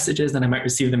kinds of messages and I might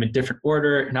receive them in different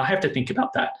order. And I'll have to think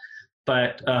about that.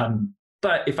 But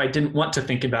if I didn't want to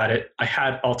think about it, I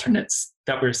had alternates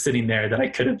that were sitting there that I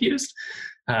could have used.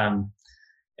 And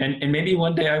maybe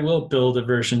one day I will build a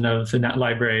version of the Net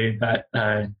library that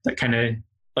kind of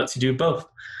lets you do both.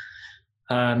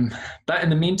 But in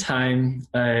the meantime,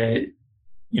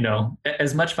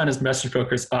 as much fun as message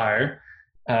brokers are,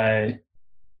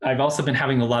 I've also been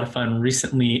having a lot of fun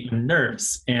recently in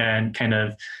nerves and kind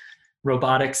of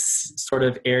robotics sort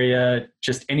of area,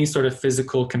 just any sort of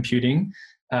physical computing.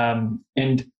 And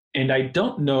I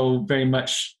don't know very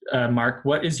much, Mark,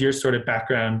 what is your sort of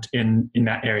background in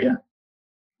that area?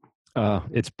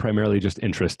 It's primarily just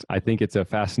interest. I think it's a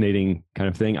fascinating kind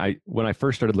of thing. When I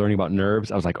first started learning about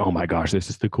nerves, I was like, oh my gosh,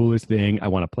 this is the coolest thing. I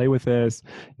want to play with this.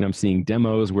 And I'm seeing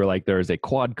demos where like there's a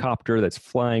quadcopter that's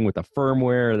flying with a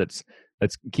firmware that's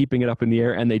keeping it up in the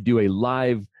air, and they do a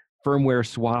live firmware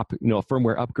swap, a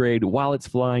firmware upgrade while it's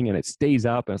flying, and it stays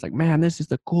up. And it's like, man, this is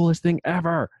the coolest thing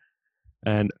ever.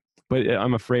 But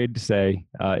I'm afraid to say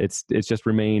it's just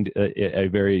remained a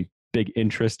very big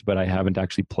interest, but I haven't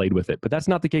actually played with it. But that's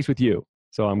not the case with you.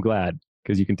 So I'm glad,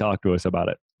 because you can talk to us about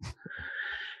it.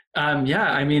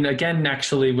 Again,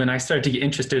 actually, when I started to get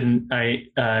interested,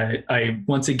 I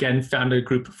once again found a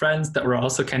group of friends that were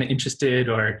also kind of interested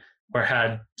or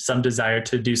had some desire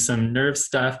to do some nerve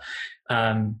stuff.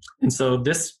 And so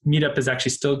this meetup is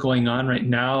actually still going on right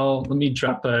now. Let me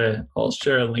I'll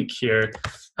share a link here.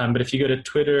 But if you go to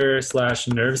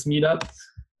Twitter/Nerves Meetup,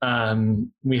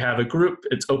 we have a group.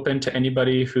 It's open to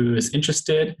anybody who is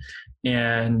interested.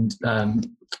 And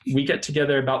we get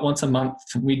together about once a month.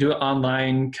 We do it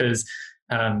online because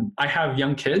I have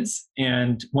young kids.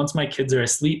 And once my kids are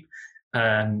asleep,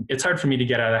 it's hard for me to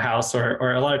get out of the house,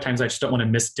 or a lot of times I just don't want to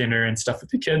miss dinner and stuff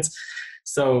with the kids.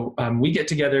 So we get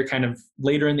together kind of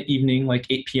later in the evening, like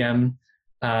 8 p.m.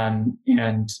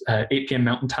 And 8 p.m.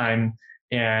 Mountain Time.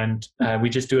 And we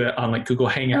just do it on like Google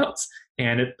Hangouts.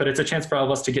 But it's a chance for all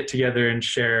of us to get together and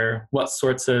share what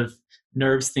sorts of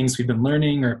nerves things we've been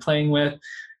learning or playing with.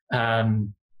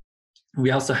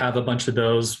 We also have a bunch of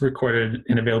those recorded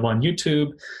and available on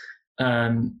YouTube.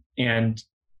 And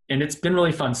it's been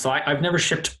really fun. So I've never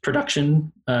shipped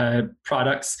production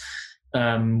products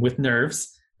with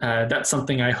nerves. That's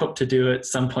something I hope to do at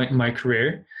some point in my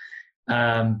career.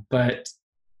 But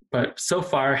so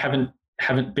far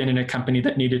haven't been in a company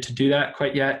that needed to do that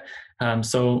quite yet.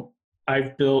 So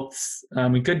I've built a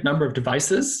good number of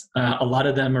devices, a lot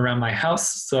of them around my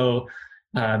house. So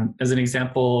as an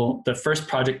example, the first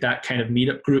project that kind of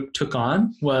meetup group took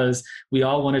on was we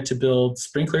all wanted to build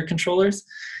sprinkler controllers.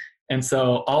 And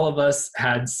so all of us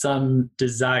had some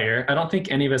desire. I don't think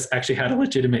any of us actually had a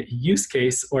legitimate use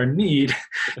case or need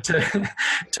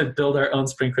to build our own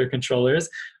sprinkler controllers.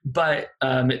 But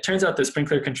it turns out that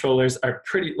sprinkler controllers are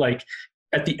pretty, like,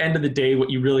 at the end of the day, what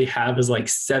you really have is like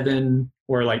 7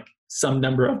 or like some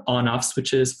number of on-off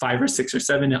switches, 5 or 6 or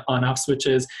 7 on-off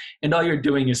switches. And all you're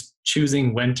doing is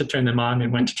choosing when to turn them on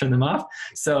and when to turn them off.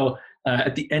 So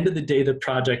at the end of the day, the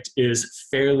project is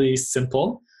fairly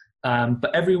simple.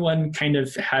 But everyone kind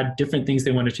of had different things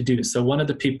they wanted to do. So one of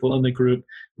the people in the group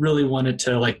really wanted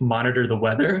to like monitor the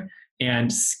weather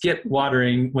and skip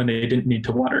watering when they didn't need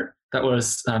to water. That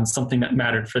was something that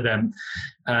mattered for them.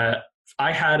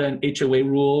 I had an HOA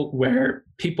rule where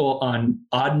people on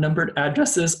odd numbered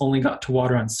addresses only got to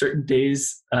water on certain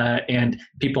days, and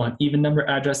people on even number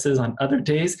addresses on other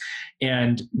days.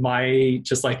 And my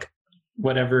just like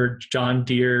whatever John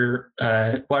Deere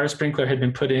water sprinkler had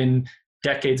been put in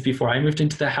decades before I moved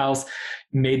into the house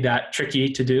made that tricky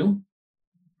to do.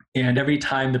 And every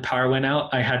time the power went out,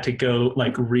 I had to go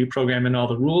like reprogram in all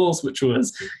the rules, which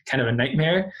was kind of a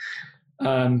nightmare.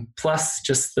 Plus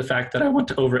just the fact that I want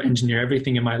to over-engineer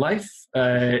everything in my life,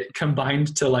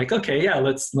 combined to like, okay, yeah,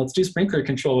 let's do sprinkler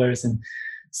controllers. And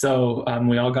so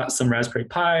we all got some Raspberry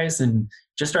Pis and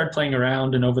just started playing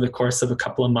around. And over the course of a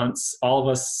couple of months, all of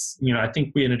us, I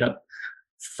think we ended up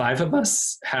 5 of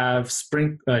us have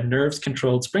Nerves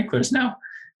controlled sprinklers now.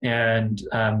 And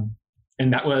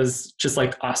that was just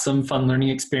like awesome, fun learning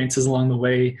experiences along the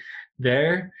way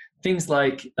there. Things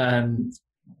like,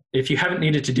 if you haven't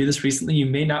needed to do this recently, you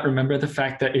may not remember the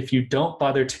fact that if you don't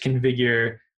bother to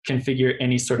configure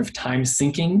any sort of time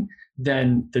syncing,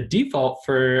 then the default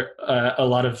for a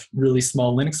lot of really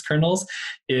small Linux kernels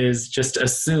is just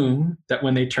assume that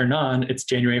when they turn on, it's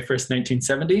January 1st,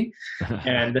 1970.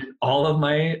 And all of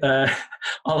my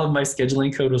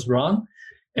scheduling code was wrong.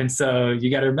 And so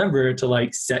you got to remember to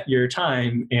like set your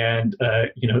time and,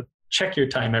 check your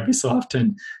time every so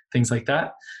often, things like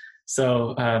that.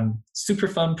 So super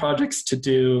fun projects to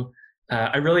do.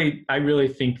 I really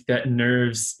think that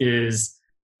Nerves is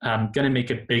going to make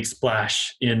a big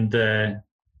splash in that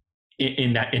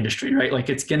industry, right? Like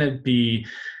it's going to be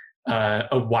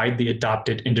a widely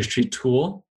adopted industry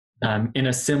tool in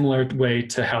a similar way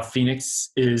to how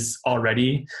Phoenix is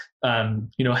already,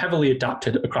 heavily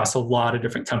adopted across a lot of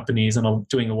different companies and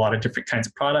doing a lot of different kinds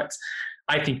of products.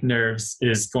 I think Nerves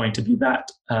is going to be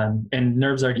that, and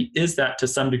Nerves already is that to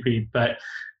some degree, but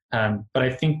I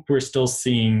think we're still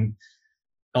seeing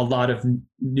a lot of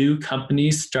new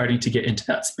companies starting to get into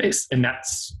that space, and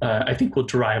that's I think will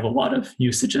drive a lot of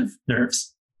usage of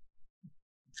Nerves.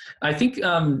 I think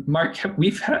Mark,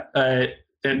 we've had,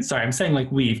 and sorry, I'm saying like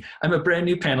I'm a brand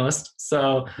new panelist,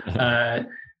 so.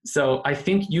 So I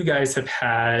think you guys have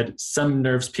had some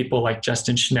Nerves people like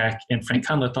Justin Schneck and Frank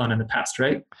Hunleth on in the past,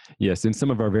 right? Yes, in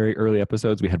some of our very early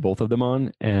episodes, we had both of them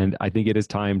on, and I think it is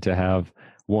time to have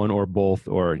one or both,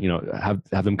 or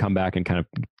have them come back and kind of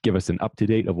give us an up to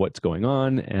date of what's going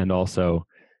on, and also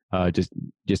just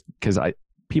because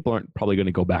people aren't probably going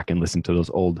to go back and listen to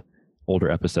those older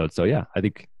episodes. So yeah, I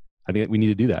think we need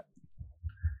to do that.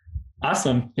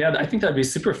 Awesome. Yeah, I think that'd be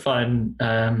super fun.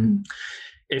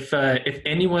 If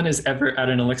anyone is ever at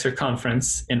an Elixir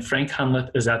conference and Frank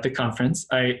Hunleth is at the conference,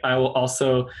 I will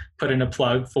also put in a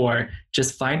plug for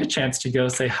just find a chance to go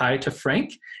say hi to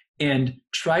Frank and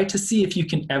try to see if you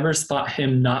can ever spot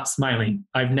him not smiling.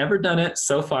 I've never done it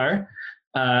so far.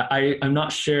 I'm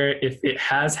not sure if it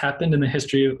has happened in the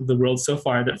history of the world so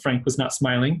far that Frank was not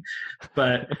smiling,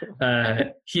 but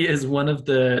he is one of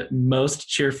the most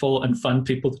cheerful and fun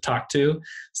people to talk to.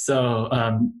 So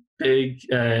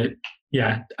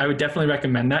yeah, I would definitely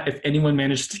recommend that. If anyone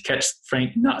managed to catch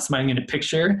Frank not smiling in a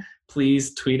picture,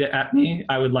 please tweet it at me.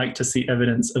 I would like to see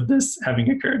evidence of this having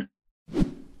occurred.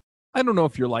 I don't know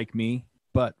if you're like me,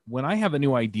 but when I have a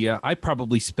new idea, I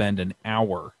probably spend an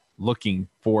hour looking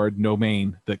for a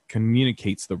domain that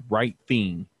communicates the right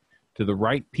thing to the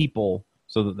right people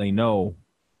so that they know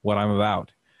what I'm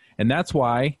about. And that's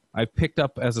why I've picked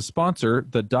up as a sponsor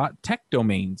the .tech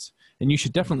domains, and you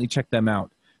should definitely check them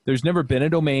out. There's never been a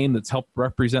domain that's helped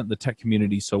represent the tech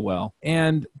community so well.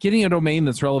 And getting a domain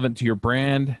that's relevant to your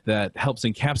brand, that helps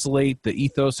encapsulate the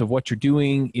ethos of what you're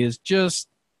doing is just,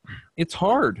 it's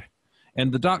hard.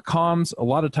 And the .coms a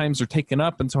lot of times are taken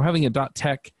up, and so having a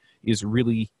 .tech is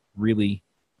really, really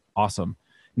awesome.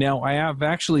 Now, I have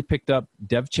actually picked up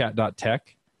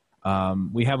devchat.tech.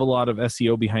 We have a lot of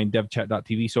SEO behind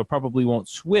devchat.tv, so I probably won't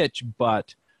switch,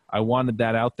 but I wanted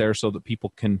that out there so that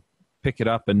people can pick it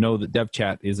up and know that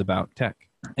DevChat is about tech.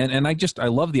 And I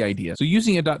love the idea. So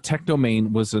using a .tech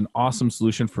domain was an awesome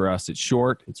solution for us. It's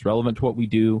short, it's relevant to what we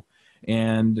do,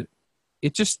 and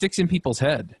it just sticks in people's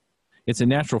head. It's a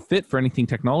natural fit for anything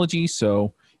technology.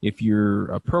 So if you're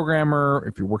a programmer,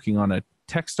 if you're working on a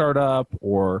tech startup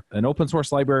or an open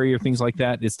source library or things like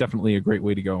that, it's definitely a great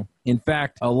way to go. In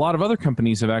fact, a lot of other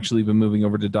companies have actually been moving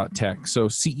over to .tech. So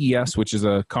CES, which is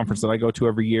a conference that I go to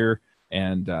every year,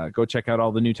 and go check out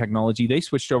all the new technology. They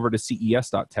switched over to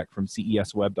ces.tech from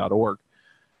cesweb.org.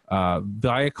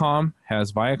 Viacom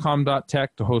has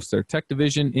viacom.tech to host their tech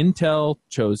division. Intel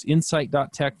chose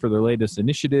insight.tech for their latest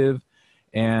initiative.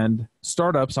 And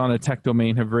startups on a tech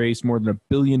domain have raised more than $1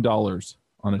 billion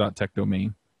on a .tech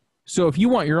domain. So if you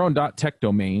want your own .tech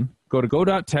domain, go to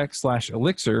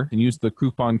go.tech/elixir and use the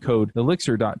coupon code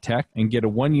elixir.tech and get a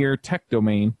 1-year tech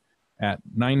domain at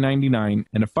 $9.99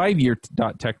 and a 5-year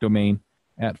 .tech domain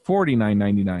at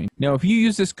 $49.99. Now, if you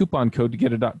use this coupon code to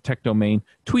get a .tech domain,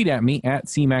 tweet at me at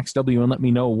CMaxW and let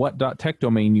me know what .tech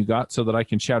domain you got so that I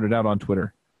can shout it out on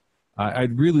Twitter.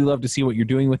 I'd really love to see what you're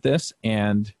doing with this,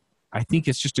 and I think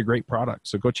it's just a great product.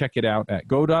 So go check it out at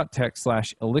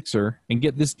go.tech/Elixir and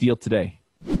get this deal today.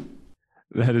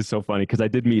 That is so funny because I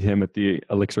did meet him at the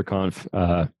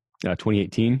ElixirConf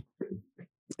 2018,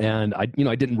 and I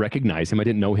didn't recognize him. I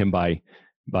didn't know him by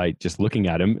just looking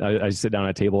at him. I sit down at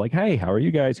a table like, hey, how are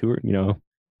you guys? Who are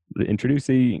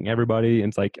introducing everybody, and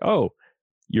it's like, oh,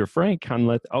 you're Frank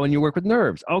Hunleth. Oh, and you work with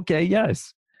Nerves. Okay,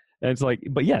 yes. And it's like,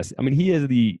 but yes, I mean, he is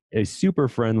a super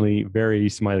friendly, very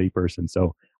smiley person.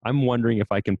 So I'm wondering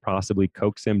if I can possibly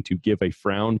coax him to give a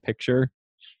frown picture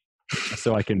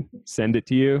so I can send it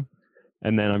to you.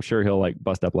 And then I'm sure he'll like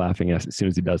bust up laughing as soon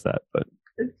as he does that. But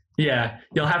yeah,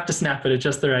 you'll have to snap it at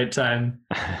just the right time.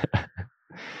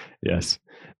 Yes.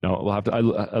 No, we'll have to.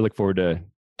 I look forward to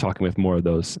talking with more of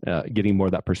those, getting more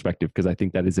of that perspective, because I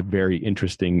think that is a very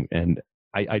interesting. And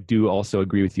I do also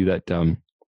agree with you that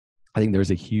I think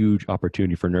there's a huge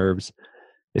opportunity for Nerves,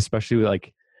 especially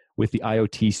like with the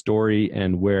IoT story,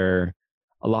 and where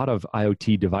a lot of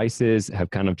IoT devices have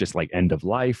kind of just like end of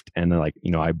life, and they're like,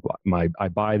 I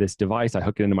buy this device, I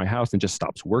hook it into my house, and it just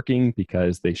stops working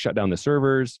because they shut down the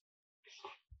servers,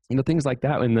 things like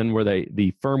that. And then where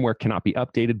the firmware cannot be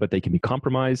updated, but they can be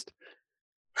compromised.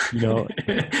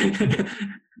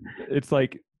 It's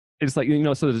like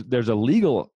so there's a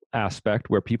legal aspect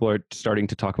where people are starting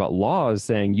to talk about laws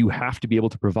saying you have to be able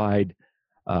to provide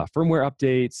firmware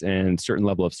updates and certain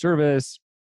level of service.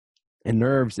 And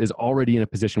Nerves is already in a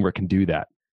position where it can do that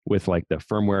with like the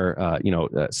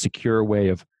firmware, secure way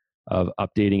of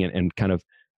updating and kind of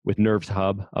with Nerves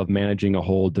Hub of managing a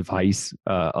whole device,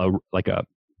 like a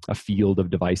field of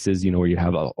devices, where you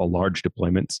have a large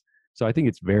deployments. So I think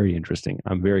it's very interesting.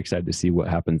 I'm very excited to see what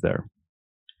happens there.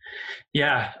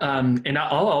 Yeah. And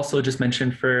I'll also just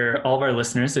mention for all of our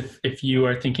listeners, if you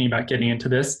are thinking about getting into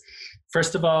this,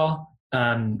 first of all,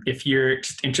 if you're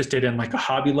just interested in like a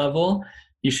hobby level,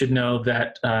 you should know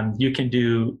that you can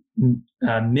do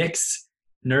mix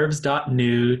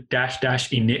nerves.new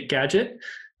 -- gadget.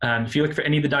 If you look for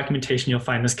any of the documentation, you'll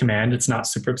find this command. It's not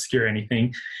super obscure or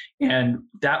anything. And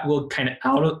that will kind of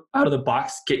out of the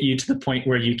box get you to the point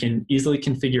where you can easily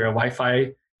configure a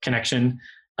Wi-Fi connection.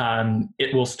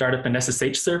 It will start up an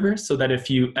SSH server so that if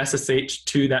you SSH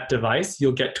to that device,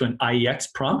 you'll get to an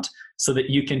IEX prompt so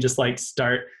that you can just like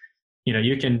start,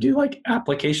 you can do like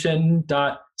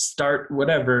application.start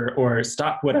whatever or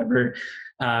stop whatever.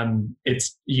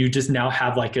 You just now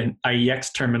have like an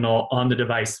IEX terminal on the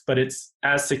device, but it's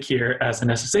as secure as an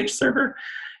SSH server.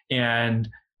 And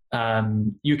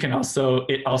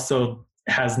it also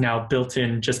has now built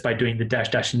in, just by doing the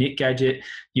 -- gadget,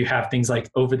 you have things like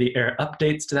over-the-air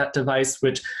updates to that device,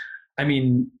 which, I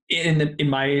mean,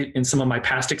 in some of my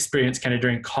past experience kind of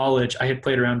during college, I had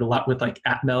played around a lot with like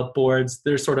Atmel boards.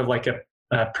 They're sort of like a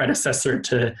predecessor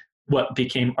to what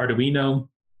became Arduino.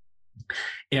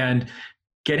 And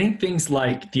getting things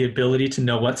like the ability to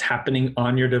know what's happening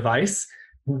on your device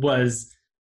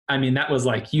that was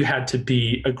like, you had to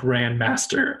be a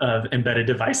grandmaster of embedded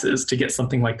devices to get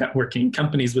something like that working.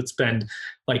 Companies would spend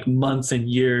like months and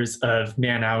years of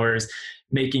man hours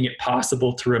making it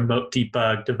possible to remote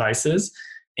debug devices.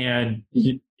 And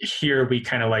here we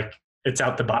kind of like, it's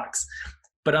out the box.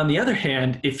 But on the other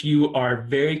hand, if you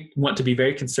want to be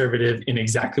very conservative in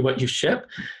exactly what you ship,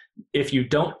 if you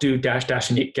don't do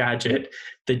 -- gadget,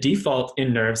 the default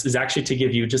in Nerves is actually to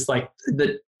give you just like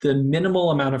the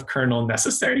minimal amount of kernel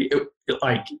necessary.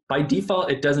 Like by default,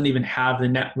 it doesn't even have the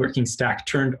networking stack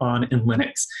turned on in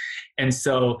Linux. And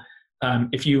so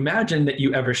if you imagine that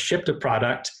you ever shipped a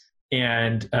product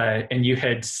and you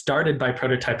had started by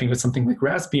prototyping with something like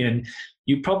Raspbian,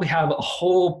 you probably have a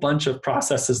whole bunch of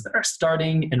processes that are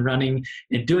starting and running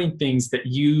and doing things that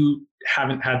you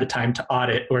haven't had the time to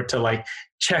audit or to like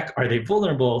check. Are they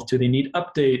vulnerable? Do they need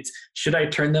updates? Should I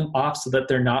turn them off so that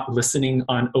they're not listening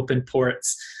on open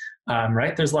ports?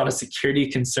 Right? There's a lot of security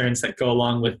concerns that go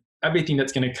along with everything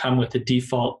that's going to come with the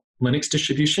default Linux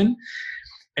distribution.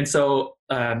 And so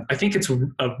I think it's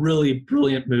a really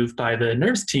brilliant move by the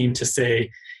Nerves team to say,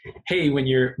 hey, when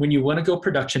you want to go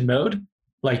production mode,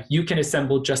 like you can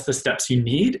assemble just the steps you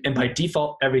need, and by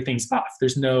default everything's off.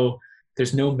 There's no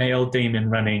mail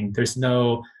daemon running. There's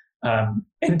no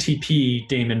NTP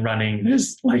daemon running.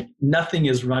 There's like nothing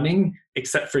is running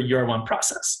except for your one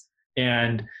process.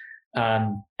 And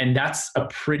that's a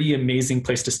pretty amazing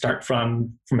place to start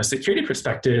from a security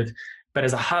perspective. But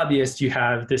as a hobbyist, you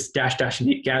have this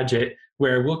 -- gadget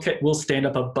where we'll stand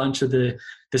up a bunch of the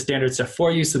standard stuff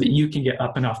for you so that you can get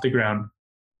up and off the ground.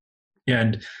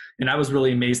 And I was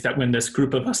really amazed that when this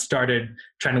group of us started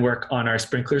trying to work on our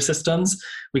sprinkler systems,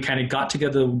 we kind of got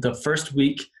together the first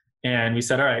week And we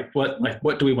said, all right,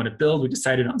 what do we want to build? We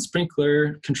decided on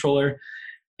sprinkler controller.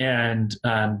 And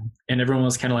everyone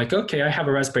was kind of like, okay, I have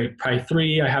a Raspberry Pi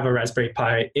 3, I have a Raspberry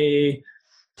Pi A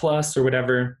plus or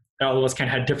whatever. All of us kind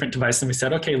of had different devices. And we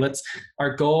said, okay,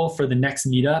 our goal for the next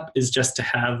meetup is just to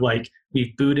have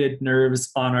we've booted Nerves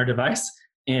on our device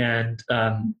and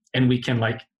we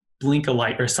can blink a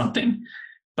light or something.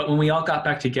 But when we all got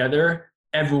back together,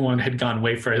 everyone had gone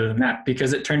way further than that,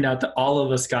 because it turned out that all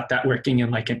of us got that working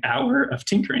in an hour of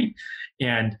tinkering.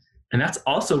 And that's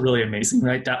also really amazing,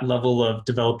 right? That level of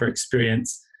developer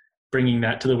experience, bringing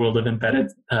that to the world of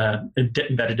embedded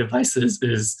devices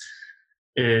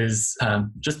is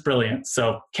just brilliant.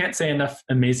 So can't say enough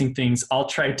amazing things. I'll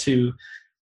try to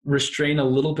restrain a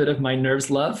little bit of my Nerves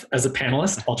love as a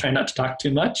panelist. I'll try not to talk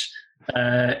too much.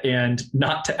 And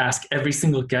not to ask every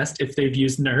single guest if they've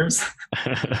used Nerves,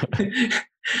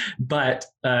 but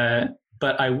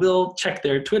I will check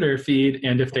their Twitter feed,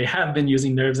 and if they have been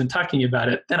using Nerves and talking about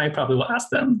it, then I probably will ask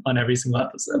them on every single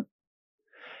episode.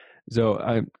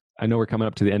 So I know we're coming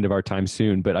up to the end of our time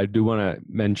soon, but I do want to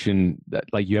mention that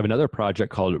you have another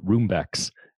project called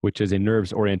Roombex, which is a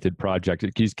Nerves-oriented project.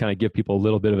 Can you just kind of give people a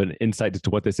little bit of an insight as to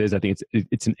what this is? I think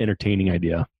it's an entertaining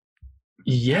idea.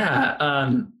 Yeah.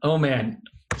 Oh man.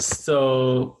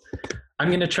 So I'm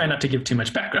going to try not to give too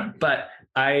much background, but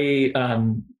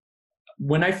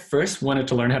when I first wanted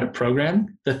to learn how to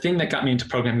program, the thing that got me into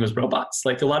programming was robots.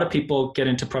 A lot of people get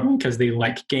into programming because they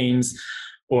like games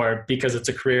or because it's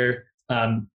a career.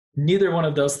 Neither one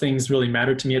of those things really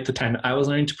mattered to me at the time that I was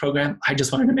learning to program. I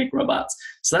just wanted to make robots.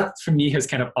 So that for me has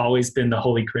kind of always been the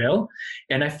holy grail.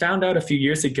 And I found out a few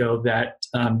years ago that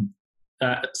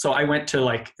so I went to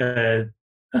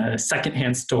a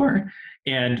secondhand store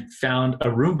and found a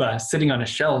Roomba sitting on a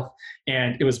shelf,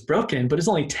 and it was broken, but it was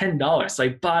only $10. So I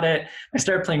bought it. I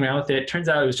started playing around with it. Turns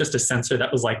out it was just a sensor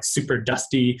that was super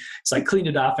dusty. So I cleaned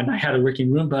it off and I had a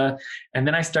working Roomba. And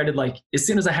then I started as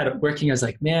soon as I had it working, I was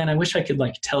like, man, I wish I could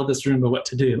tell this Roomba what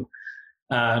to do.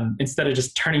 Instead of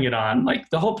just turning it on.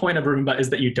 The whole point of a Roomba is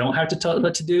that you don't have to tell it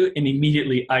what to do. And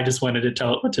immediately I just wanted to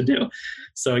tell it what to do.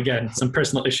 So again, some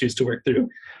personal issues to work through.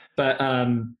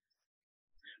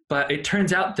 But it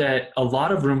turns out that a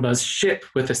lot of Roombas ship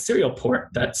with a serial port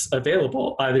that's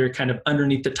available, either kind of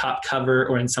underneath the top cover,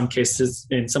 or in some cases,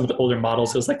 in some of the older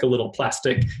models, it was a little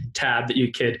plastic tab that you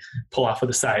could pull off of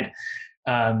the side.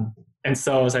 And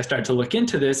so as I started to look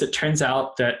into this, it turns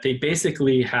out that they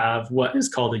basically have what is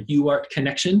called a UART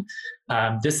connection.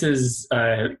 This is,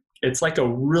 it's a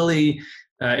really,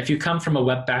 if you come from a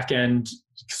web backend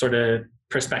sort of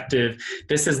perspective,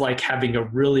 this is having a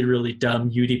really, really dumb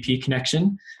UDP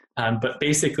connection. But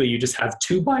basically you just have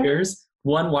two wires.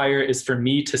 One wire is for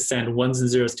me to send ones and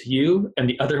zeros to you, and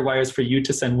the other wire is for you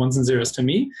to send ones and zeros to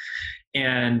me.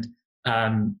 And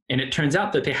it turns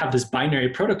out that they have this binary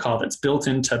protocol that's built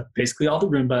into basically all the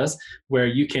Roombas, where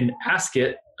you can ask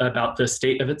it about the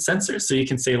state of its sensors. So you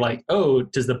can say oh,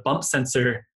 does the bump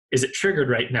sensor, is it triggered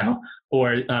right now?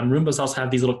 Or Roombas also have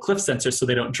these little cliff sensors so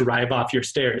they don't drive off your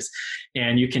stairs.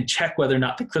 And you can check whether or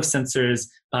not the cliff sensors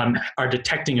are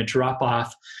detecting a drop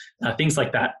off, things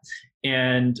like that.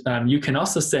 And you can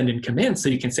also send in commands. So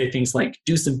you can say things like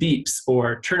do some beeps,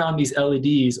 or turn on these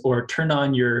LEDs, or turn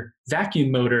on your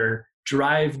vacuum motor,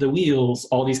 drive the wheels,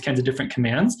 all these kinds of different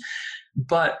commands.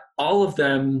 But all of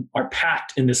them are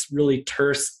packed in this really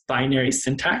terse binary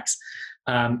syntax.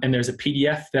 And there's a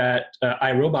PDF that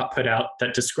iRobot put out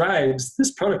that describes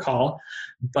this protocol,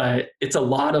 but it's a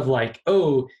lot of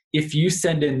oh, if you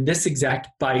send in this exact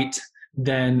byte,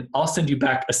 then I'll send you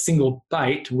back a single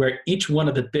byte where each one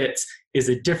of the bits is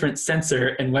a different sensor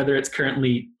and whether it's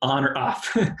currently on or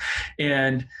off.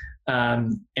 And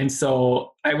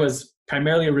so I was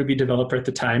primarily a Ruby developer at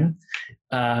the time.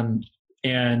 But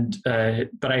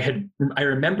I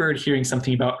remembered hearing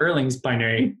something about Erlang's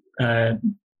binary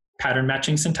pattern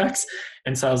matching syntax.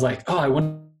 And so I was like, oh, I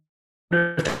wonder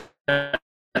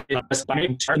if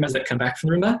binary terms that come back from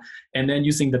Roomba, and then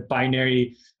using the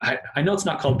binary, I know it's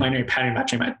not called binary pattern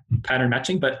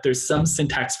matching, but there's some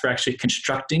syntax for actually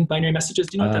constructing binary messages.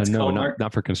 Do you know what that's called, Mark?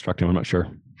 Not for constructing. I'm not sure.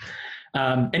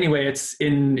 Anyway,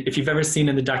 if you've ever seen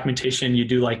in the documentation, you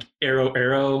do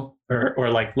arrow or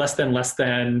less than,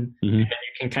 mm-hmm. And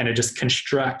you can kind of just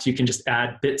construct, you can just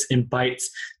add bits and bytes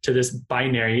to this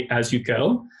binary as you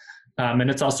go. And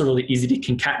it's also really easy to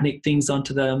concatenate things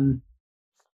onto them.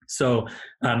 So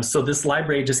this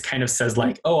library just kind of says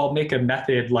oh, I'll make a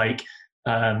method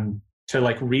to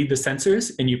read the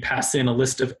sensors, and you pass in a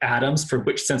list of atoms for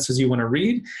which sensors you want to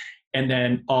read. And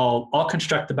then I'll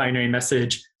construct the binary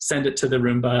message, send it to the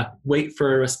Roomba, wait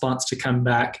for a response to come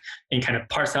back, and kind of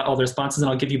parse out all the responses, and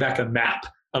I'll give you back a map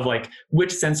of like which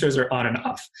sensors are on and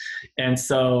off. And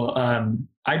so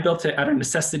I built it out of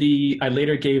necessity. I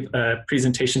later gave a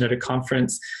presentation at a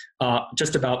conference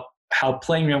just about how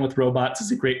playing around with robots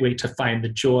is a great way to find the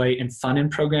joy and fun in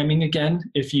programming again.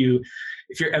 If you're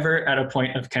ever at a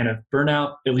point of kind of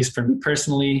burnout, at least for me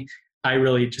personally, I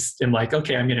really just am like,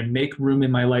 okay, I'm going to make room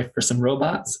in my life for some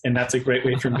robots. And that's a great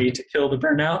way for me to kill the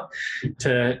burnout,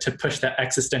 to push that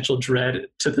existential dread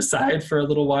to the side for a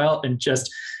little while and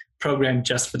just program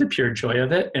just for the pure joy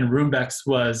of it. And Roombex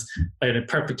was a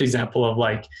perfect example of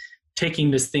like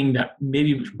taking this thing that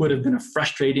maybe would have been a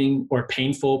frustrating or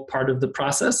painful part of the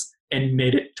process and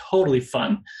made it totally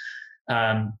fun.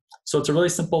 So it's a really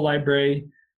simple library.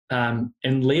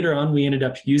 And later on, we ended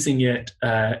up using it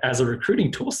as a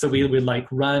recruiting tool. So we would like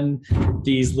run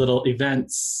these little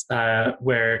events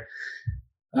where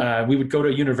we would go to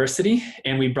a university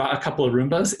and we brought a couple of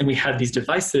Roombas and we had these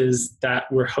devices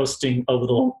that were hosting a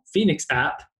little Phoenix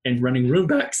app and running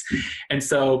Roombex. And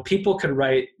so people could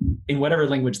write in whatever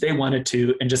language they wanted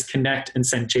to and just connect and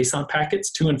send JSON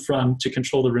packets to and from to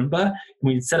control the Roomba. And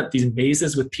we'd set up these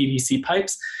mazes with PVC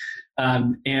pipes.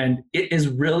 And it is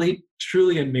really,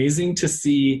 truly amazing to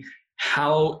see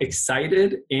how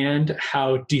excited and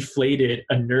how deflated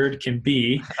a nerd can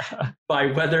be by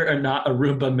whether or not a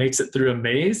Roomba makes it through a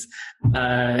maze.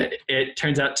 It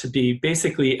turns out to be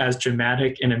basically as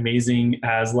dramatic and amazing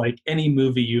as like any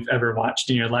movie you've ever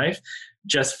watched in your life,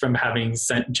 just from having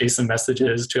sent JSON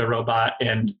messages to a robot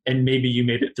and maybe you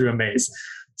made it through a maze.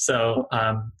 So,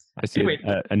 I see anyway.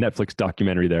 A Netflix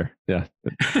documentary there. Yeah.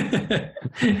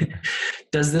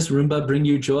 Does this Roomba bring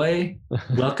you joy?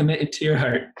 Welcome it into your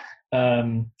heart.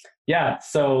 Yeah,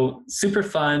 so super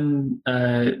fun.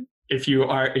 If you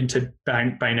are into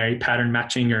binary pattern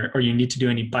matching or you need to do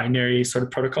any binary sort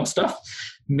of protocol stuff,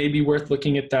 maybe worth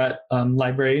looking at that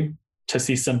library to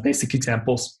see some basic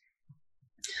examples.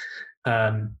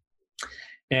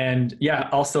 And yeah,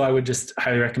 also I would just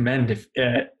highly recommend if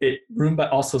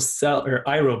Roomba also or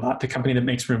iRobot, the company that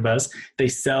makes Roombas, they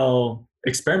sell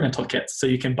experimental kits. So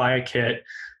you can buy a kit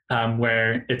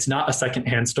where it's not a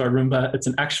secondhand store Roomba, it's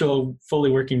an actual fully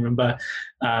working Roomba,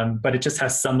 but it just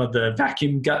has some of the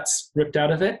vacuum guts ripped out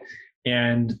of it.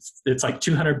 And it's like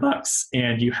 $200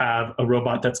 and you have a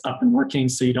robot that's up and working.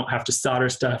 So you don't have to solder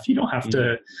stuff. You don't have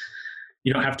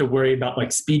to worry about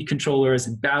like speed controllers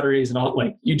and batteries and all.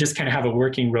 Like you just kind of have a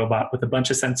working robot with a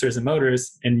bunch of sensors and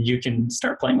motors and you can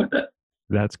start playing with it.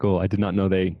 That's cool. I did not know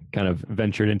they kind of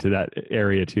ventured into that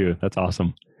area too. That's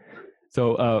awesome.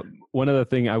 So one other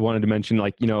thing I wanted to mention,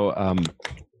 like,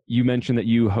 you mentioned that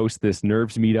you host this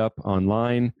Nerves meetup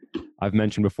online. I've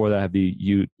mentioned before that I have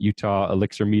the Utah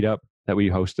Elixir meetup that we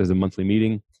host as a monthly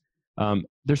meeting.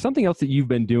 There's something else that you've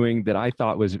been doing that I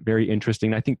thought was very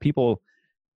interesting. I think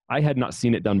I had not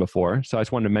seen it done before. So I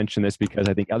just wanted to mention this because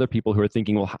I think other people who are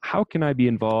thinking, well, how can I be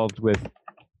involved with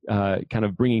kind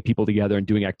of bringing people together and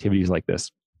doing activities like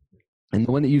this? And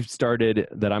the one that you've started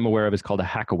that I'm aware of is called a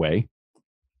Hackaway,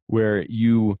 where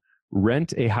you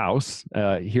rent a house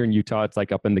here in Utah. It's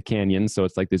like up in the canyon. So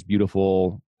it's like this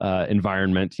beautiful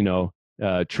environment,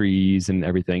 trees and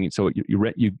everything. So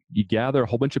you gather a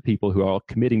whole bunch of people who are all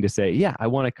committing to say, yeah, I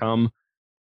want to come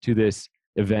to this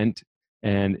event.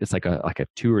 And it's like a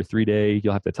 2 or 3 day,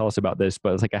 you'll have to tell us about this,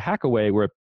 but it's like a Hackaway where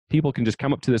people can just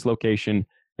come up to this location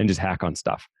and just hack on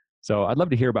stuff. So I'd love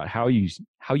to hear about how you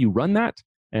run that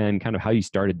and kind of how you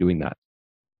started doing that.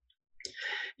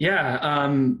 Yeah.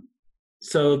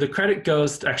 So the credit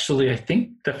goes to actually, I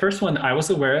think the first one I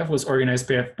was aware of was organized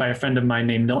by a friend of mine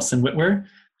named Nelson Whitwer.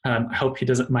 I hope he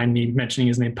doesn't mind me mentioning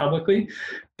his name publicly,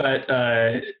 but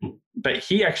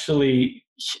he actually,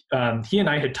 he and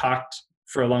I had talked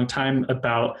for a long time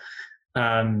about,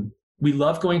 we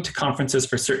love going to conferences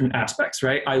for certain aspects,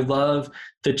 right? I love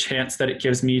the chance that it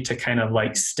gives me to kind of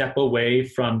like step away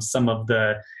from some of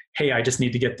the, hey, I just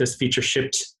need to get this feature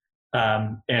shipped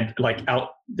and like out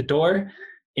the door.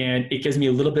 And it gives me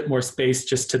a little bit more space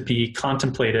just to be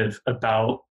contemplative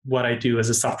about what I do as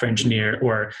a software engineer,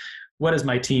 or what is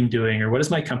my team doing, or what is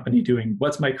my company doing?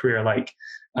 What's my career like?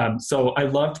 So I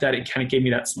loved that it kind of gave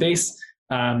me that space.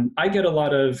 I get a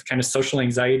lot of kind of social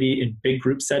anxiety in big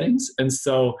group settings. And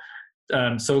so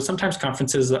sometimes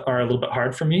conferences are a little bit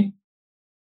hard for me.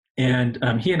 And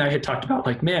he and I had talked about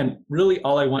like, man, really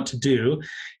all I want to do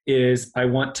is I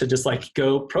want to just like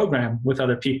go program with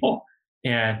other people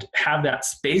and have that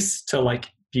space to like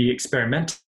be experimental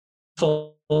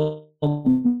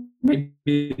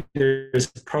maybe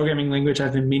there's a programming language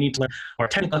I've been meaning to learn, or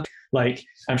technical. Like,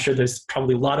 I'm sure there's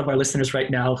probably a lot of our listeners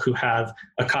right now who have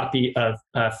a copy of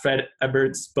Fred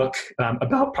Ebert's book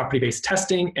about property-based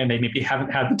testing, and they maybe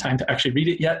haven't had the time to actually read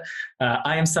it yet.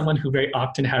 I am someone who very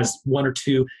often has one or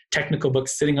two technical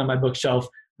books sitting on my bookshelf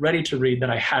ready to read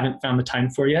that I haven't found the time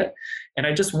for yet. And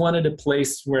I just wanted a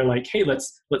place where, like, hey,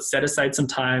 let's set aside some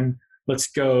time. Let's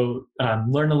go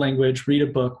learn a language, read a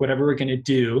book, whatever we're going to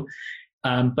do.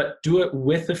 But do it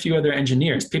with a few other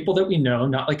engineers, people that we know,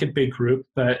 not like a big group,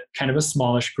 but kind of a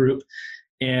smallish group.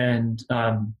 And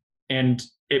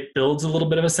it builds a little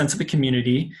bit of a sense of a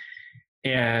community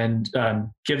and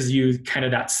gives you kind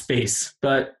of that space,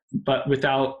 but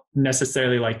without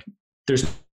necessarily, like, there's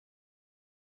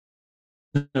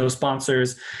no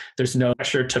sponsors, there's no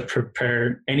pressure to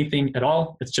prepare anything at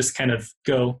all. It's just kind of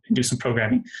go and do some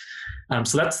programming.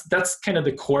 So that's kind of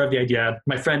the core of the idea.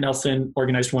 My friend Nelson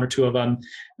organized one or two of them.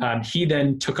 He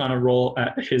then took on a role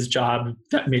at his job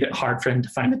that made it hard for him to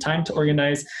find the time to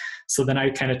organize. So then I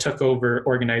kind of took over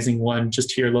organizing one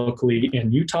just here locally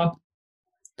in Utah.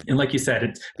 And like you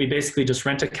said, we basically just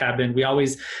rent a cabin. We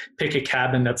always pick a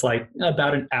cabin that's like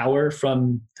about an hour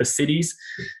from the cities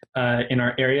in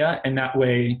our area. And that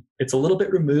way it's a little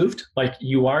bit removed. Like,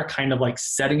 you are kind of like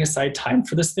setting aside time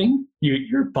for this thing.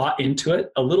 You're bought into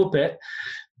it a little bit,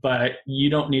 but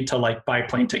you don't need to like buy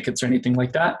plane tickets or anything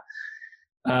like that.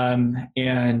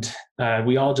 And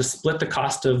we all just split the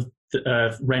cost of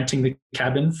renting the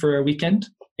cabin for a weekend.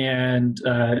 And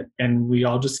we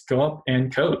all just go up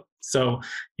and code. So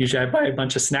usually I buy a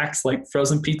bunch of snacks like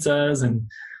frozen pizzas and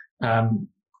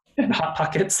Hot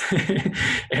Pockets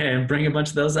and bring a bunch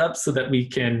of those up so that we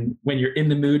can, when you're in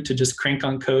the mood to just crank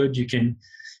on code, you can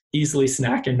easily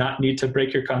snack and not need to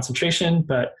break your concentration.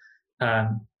 But a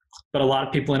lot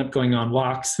of people end up going on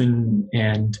walks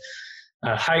and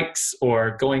hikes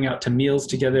or going out to meals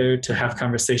together to have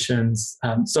conversations.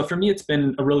 So for me, it's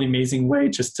been a really amazing way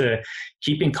just to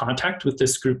keep in contact with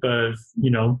this group of,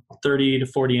 30 to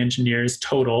 40 engineers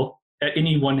total. At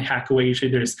any one Hackaway,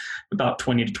 usually there's about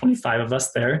 20 to 25 of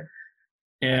us there.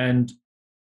 And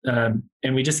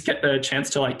we just get a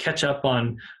chance to like catch up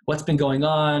on what's been going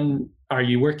on. Are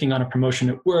you working on a promotion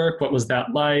at work? What was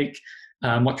that like?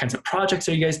 What kinds of projects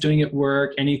are you guys doing at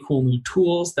work? Any cool new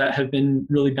tools that have been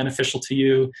really beneficial to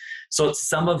you? So it's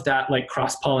some of that like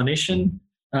cross-pollination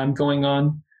going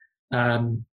on.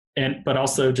 But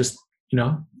also just,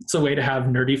 it's a way to have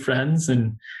nerdy friends,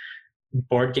 and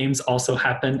board games also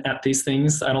happen at these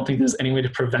things. I don't think there's any way to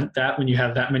prevent that when you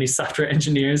have that many software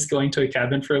engineers going to a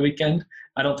cabin for a weekend.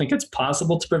 I don't think it's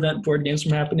possible to prevent board games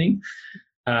from happening.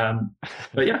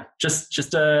 But yeah,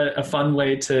 just a fun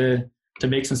way to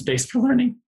make some space for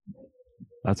learning.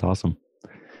 That's awesome.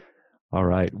 All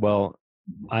right. Well,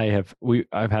 I've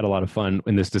had a lot of fun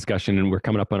in this discussion, and we're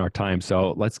coming up on our time.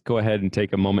 So let's go ahead and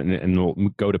take a moment and we'll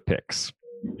go to picks.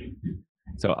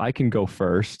 So I can go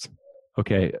first.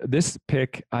 Okay. This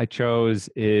pick I chose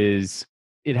it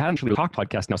had actually talked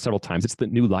podcast now several times. It's the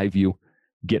new LiveView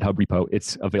GitHub repo.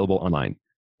 It's available online.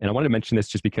 And I wanted to mention this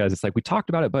just because it's like we talked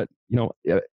about it, but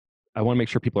I want to make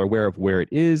sure people are aware of where it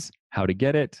is, how to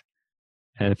get it.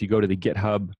 And if you go to the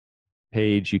GitHub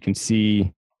page, you can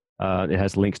see it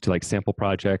has links to like sample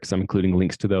projects. I'm including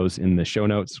links to those in the show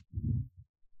notes.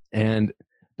 And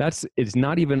it's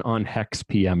not even on Hex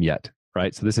PM yet,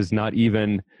 right? So this is not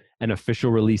even an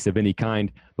official release of any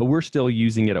kind, but we're still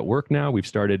using it at work now. We've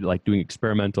started like doing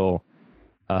experimental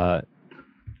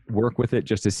work with it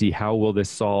just to see how will this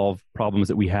solve problems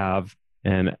that we have,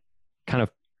 and kind of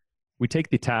we take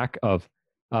the tack of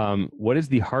what is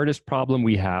the hardest problem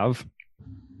we have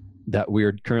that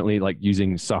we're currently like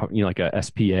using, like a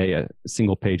SPA, a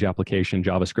single page application,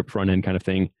 JavaScript front end kind of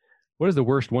thing. What is the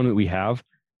worst one that we have,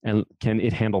 and can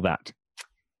it handle that?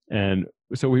 And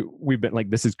so we've been like,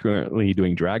 this is currently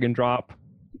doing drag and drop,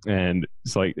 and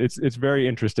it's like it's very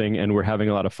interesting, and we're having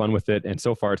a lot of fun with it. And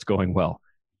so far, it's going well.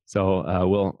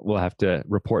 So we'll have to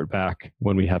report back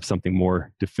when we have something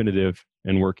more definitive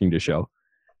and working to show.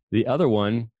 The other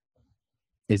one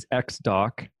is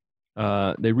XDoc.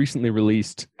 They recently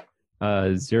released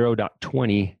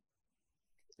 0.20,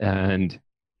 and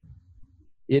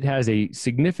it has a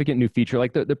significant new feature.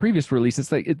 Like the previous release,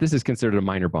 it's like this is considered a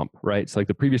minor bump, right? It's like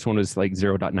the previous one was like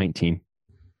 0.19.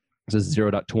 This is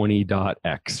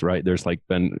 0.20.x, right? There's like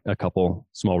been a couple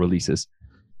small releases,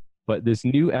 but this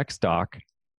new XDoc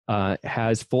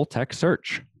has full text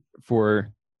search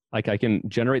for, like, I can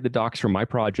generate the docs from my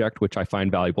project, which I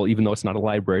find valuable, even though it's not a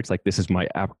library. It's like, this is my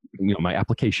app, my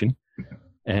application,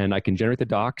 and I can generate the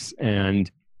docs,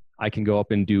 and I can go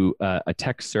up and do a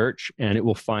text search, and it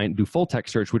will do full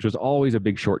text search, which was always a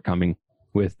big shortcoming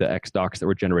with the XDocs that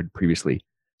were generated previously.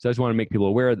 So I just want to make people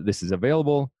aware that this is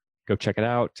available. Go check it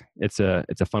out. It's a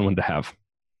fun one to have.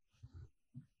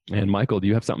 And Michael, do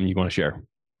you have something you want to share?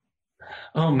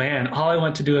 Oh man, all I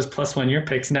want to do is plus one your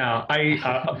picks now.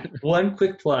 One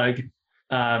quick plug.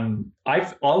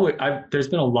 There's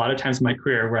been a lot of times in my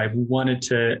career where I've wanted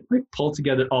to like pull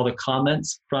together all the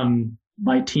comments from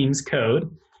my team's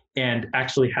code and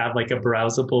actually have like a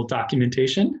browsable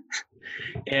documentation.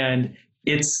 And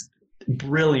it's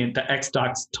brilliant. The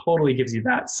XDocs totally gives you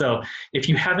that. So if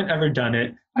you haven't ever done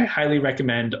it, I highly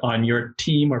recommend on your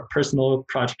team or personal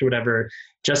project or whatever,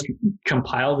 just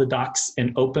compile the docs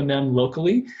and open them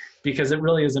locally, because it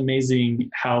really is amazing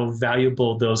how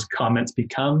valuable those comments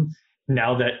become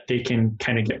now that they can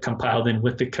kind of get compiled in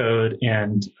with the code,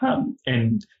 and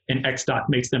XDoc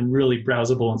makes them really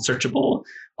browsable and searchable.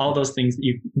 All those things that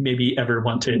you maybe ever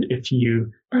wanted if you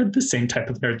are the same type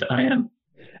of nerd that I am.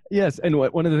 Yes, and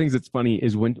one of the things that's funny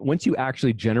is once you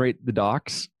actually generate the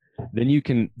docs, then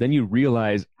you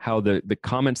realize how the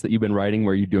comments that you've been writing,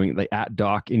 where you're doing like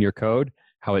 @doc in your code,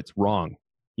 how it's wrong.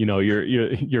 You know,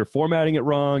 you're formatting it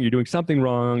wrong. You're doing something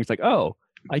wrong. It's like, oh,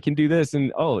 I can do this,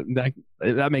 and oh,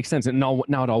 that makes sense, and now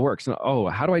it all works. And, oh,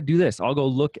 how do I do this? I'll go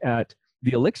look at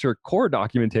the Elixir core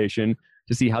documentation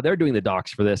to see how they're doing the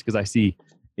docs for this, because I see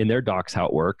in their docs how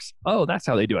it works. Oh, that's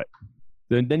how they do it.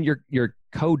 Then your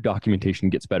code documentation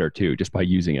gets better too, just by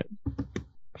using it.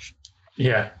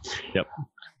 Yeah. Yep.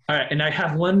 All right, and I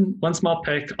have one small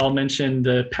pick. I'll mention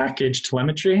the package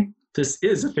telemetry. This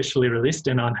is officially released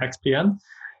and on HexPM.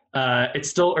 It's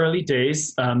still early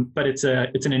days, but it's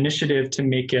an initiative to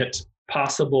make it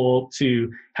possible to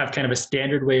have kind of a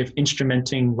standard way of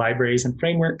instrumenting libraries and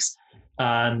frameworks,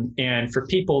 and for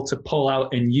people to pull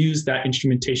out and use that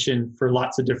instrumentation for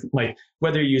lots of different, like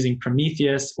whether you're using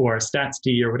Prometheus or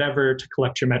StatsD or whatever to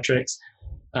collect your metrics.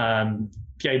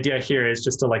 The idea here is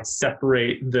just to like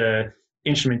separate the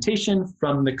instrumentation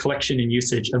from the collection and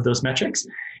usage of those metrics.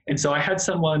 And so I had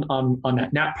someone on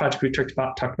that NAP project we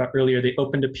talked about earlier. They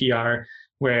opened a PR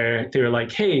where they were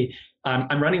like, hey,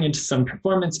 I'm running into some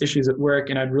performance issues at work,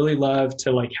 and I'd really love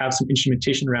to like have some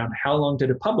instrumentation around how long did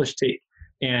a publish take,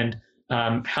 and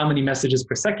how many messages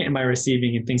per second am I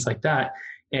receiving, and things like that.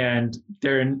 And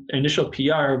their initial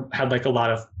PR had like a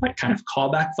lot of like kind of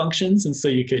callback functions, and so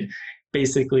you could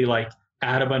basically like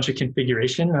add a bunch of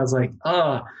configuration. And I was like,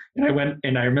 oh, and I went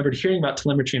and I remembered hearing about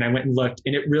telemetry, and I went and looked,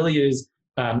 and it really is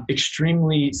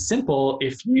extremely simple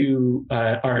if you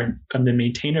are the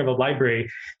maintainer of a library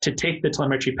to take the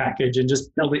telemetry package and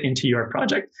just build it into your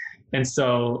project. And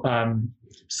so,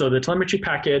 so the telemetry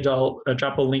package, I'll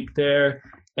drop a link there.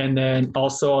 And then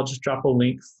also I'll just drop a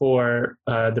link for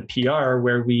the PR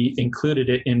where we included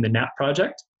it in the NAP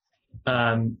project,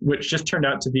 which just turned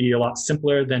out to be a lot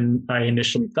simpler than I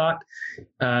initially thought,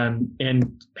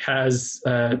 and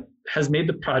has made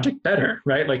the project better,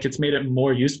 right? Like it's made it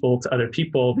more useful to other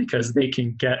people because they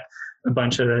can get a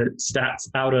bunch of stats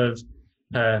out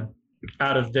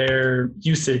of their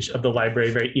usage of the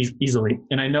library very easily.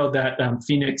 And I know that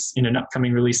Phoenix in an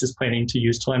upcoming release is planning to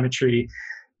use telemetry,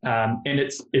 and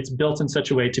it's built in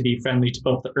such a way to be friendly to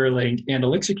both the Erlang and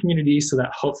Elixir community, so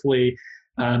that hopefully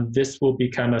this will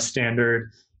become a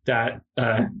standard that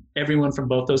everyone from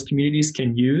both those communities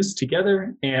can use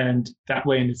together. And that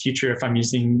way in the future, if I'm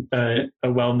using a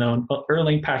well-known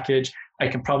Erlang package, I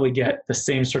can probably get the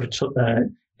same sort of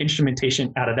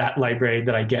instrumentation out of that library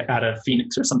that I get out of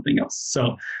Phoenix or something else.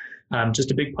 So just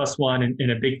a big plus one,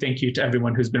 and a big thank you to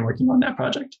everyone who's been working on that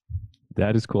project.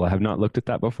 That is cool. I have not looked at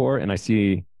that before, and I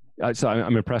see, so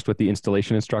I'm impressed with the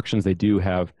installation instructions. They do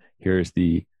have, here's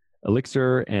the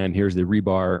Elixir and here's the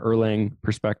Rebar Erlang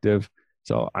perspective.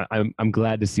 So I'm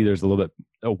glad to see there's a little bit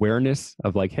awareness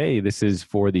of like, hey, this is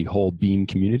for the whole Beam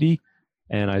community.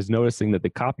 And I was noticing that the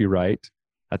copyright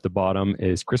at the bottom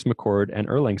is Chris McCord and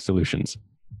Erlang Solutions.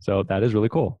 So that is really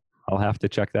cool. I'll have to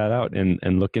check that out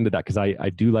and look into that, because I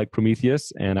do like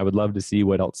Prometheus, and I would love to see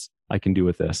what else I can do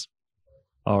with this.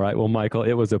 All right. Well, Michael,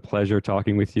 it was a pleasure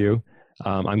talking with you.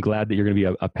 I'm glad that you're going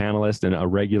to be a panelist and a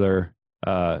regular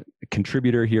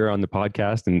contributor here on the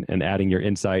podcast, and adding your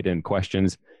insight and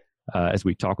questions as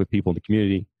we talk with people in the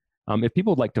community. If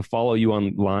people would like to follow you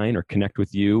online or connect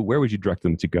with you, where would you direct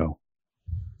them to go?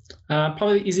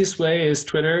 Probably the easiest way is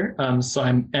Twitter. So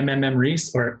I'm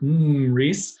MMMReese, or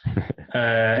Reese,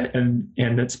 and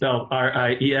it's spelled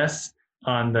RIES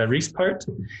on the Reese part.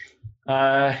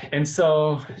 And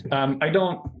so I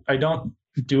don't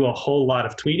do a whole lot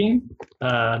of tweeting,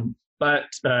 but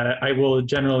I will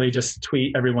generally just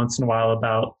tweet every once in a while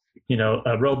about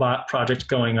a robot project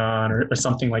going on or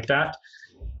something like that.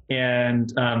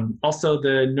 And also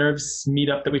the Nerves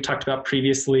meetup that we talked about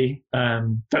previously.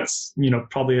 That's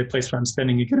probably a place where I'm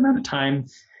spending a good amount of time.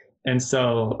 And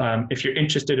so if you're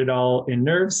interested at all in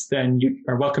Nerves, then you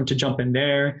are welcome to jump in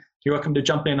there. You're welcome to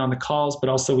jump in on the calls, but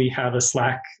also we have a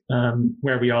Slack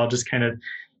where we all just kind of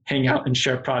hang out and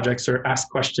share projects or ask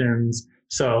questions.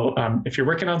 So if you're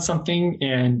working on something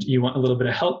and you want a little bit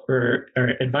of help or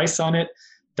advice on it,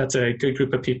 that's a good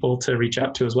group of people to reach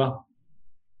out to as well.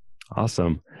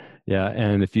 Awesome. Yeah.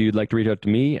 And if you'd like to reach out to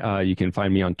me, you can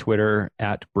find me on Twitter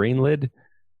at Brainlid.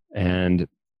 And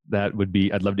that would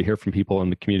be, I'd love to hear from people in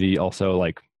the community also,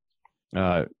 like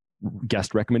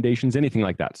guest recommendations, anything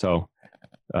like that. So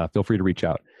feel free to reach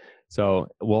out. So,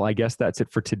 well, I guess that's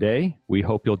it for today. We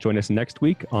hope you'll join us next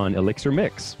week on Elixir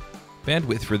Mix.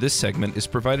 Bandwidth for this segment is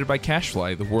provided by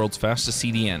CacheFly, the world's fastest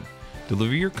CDN.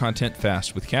 Deliver your content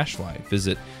fast with CacheFly.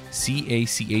 Visit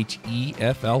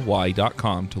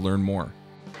CACHEFLY.com to learn more.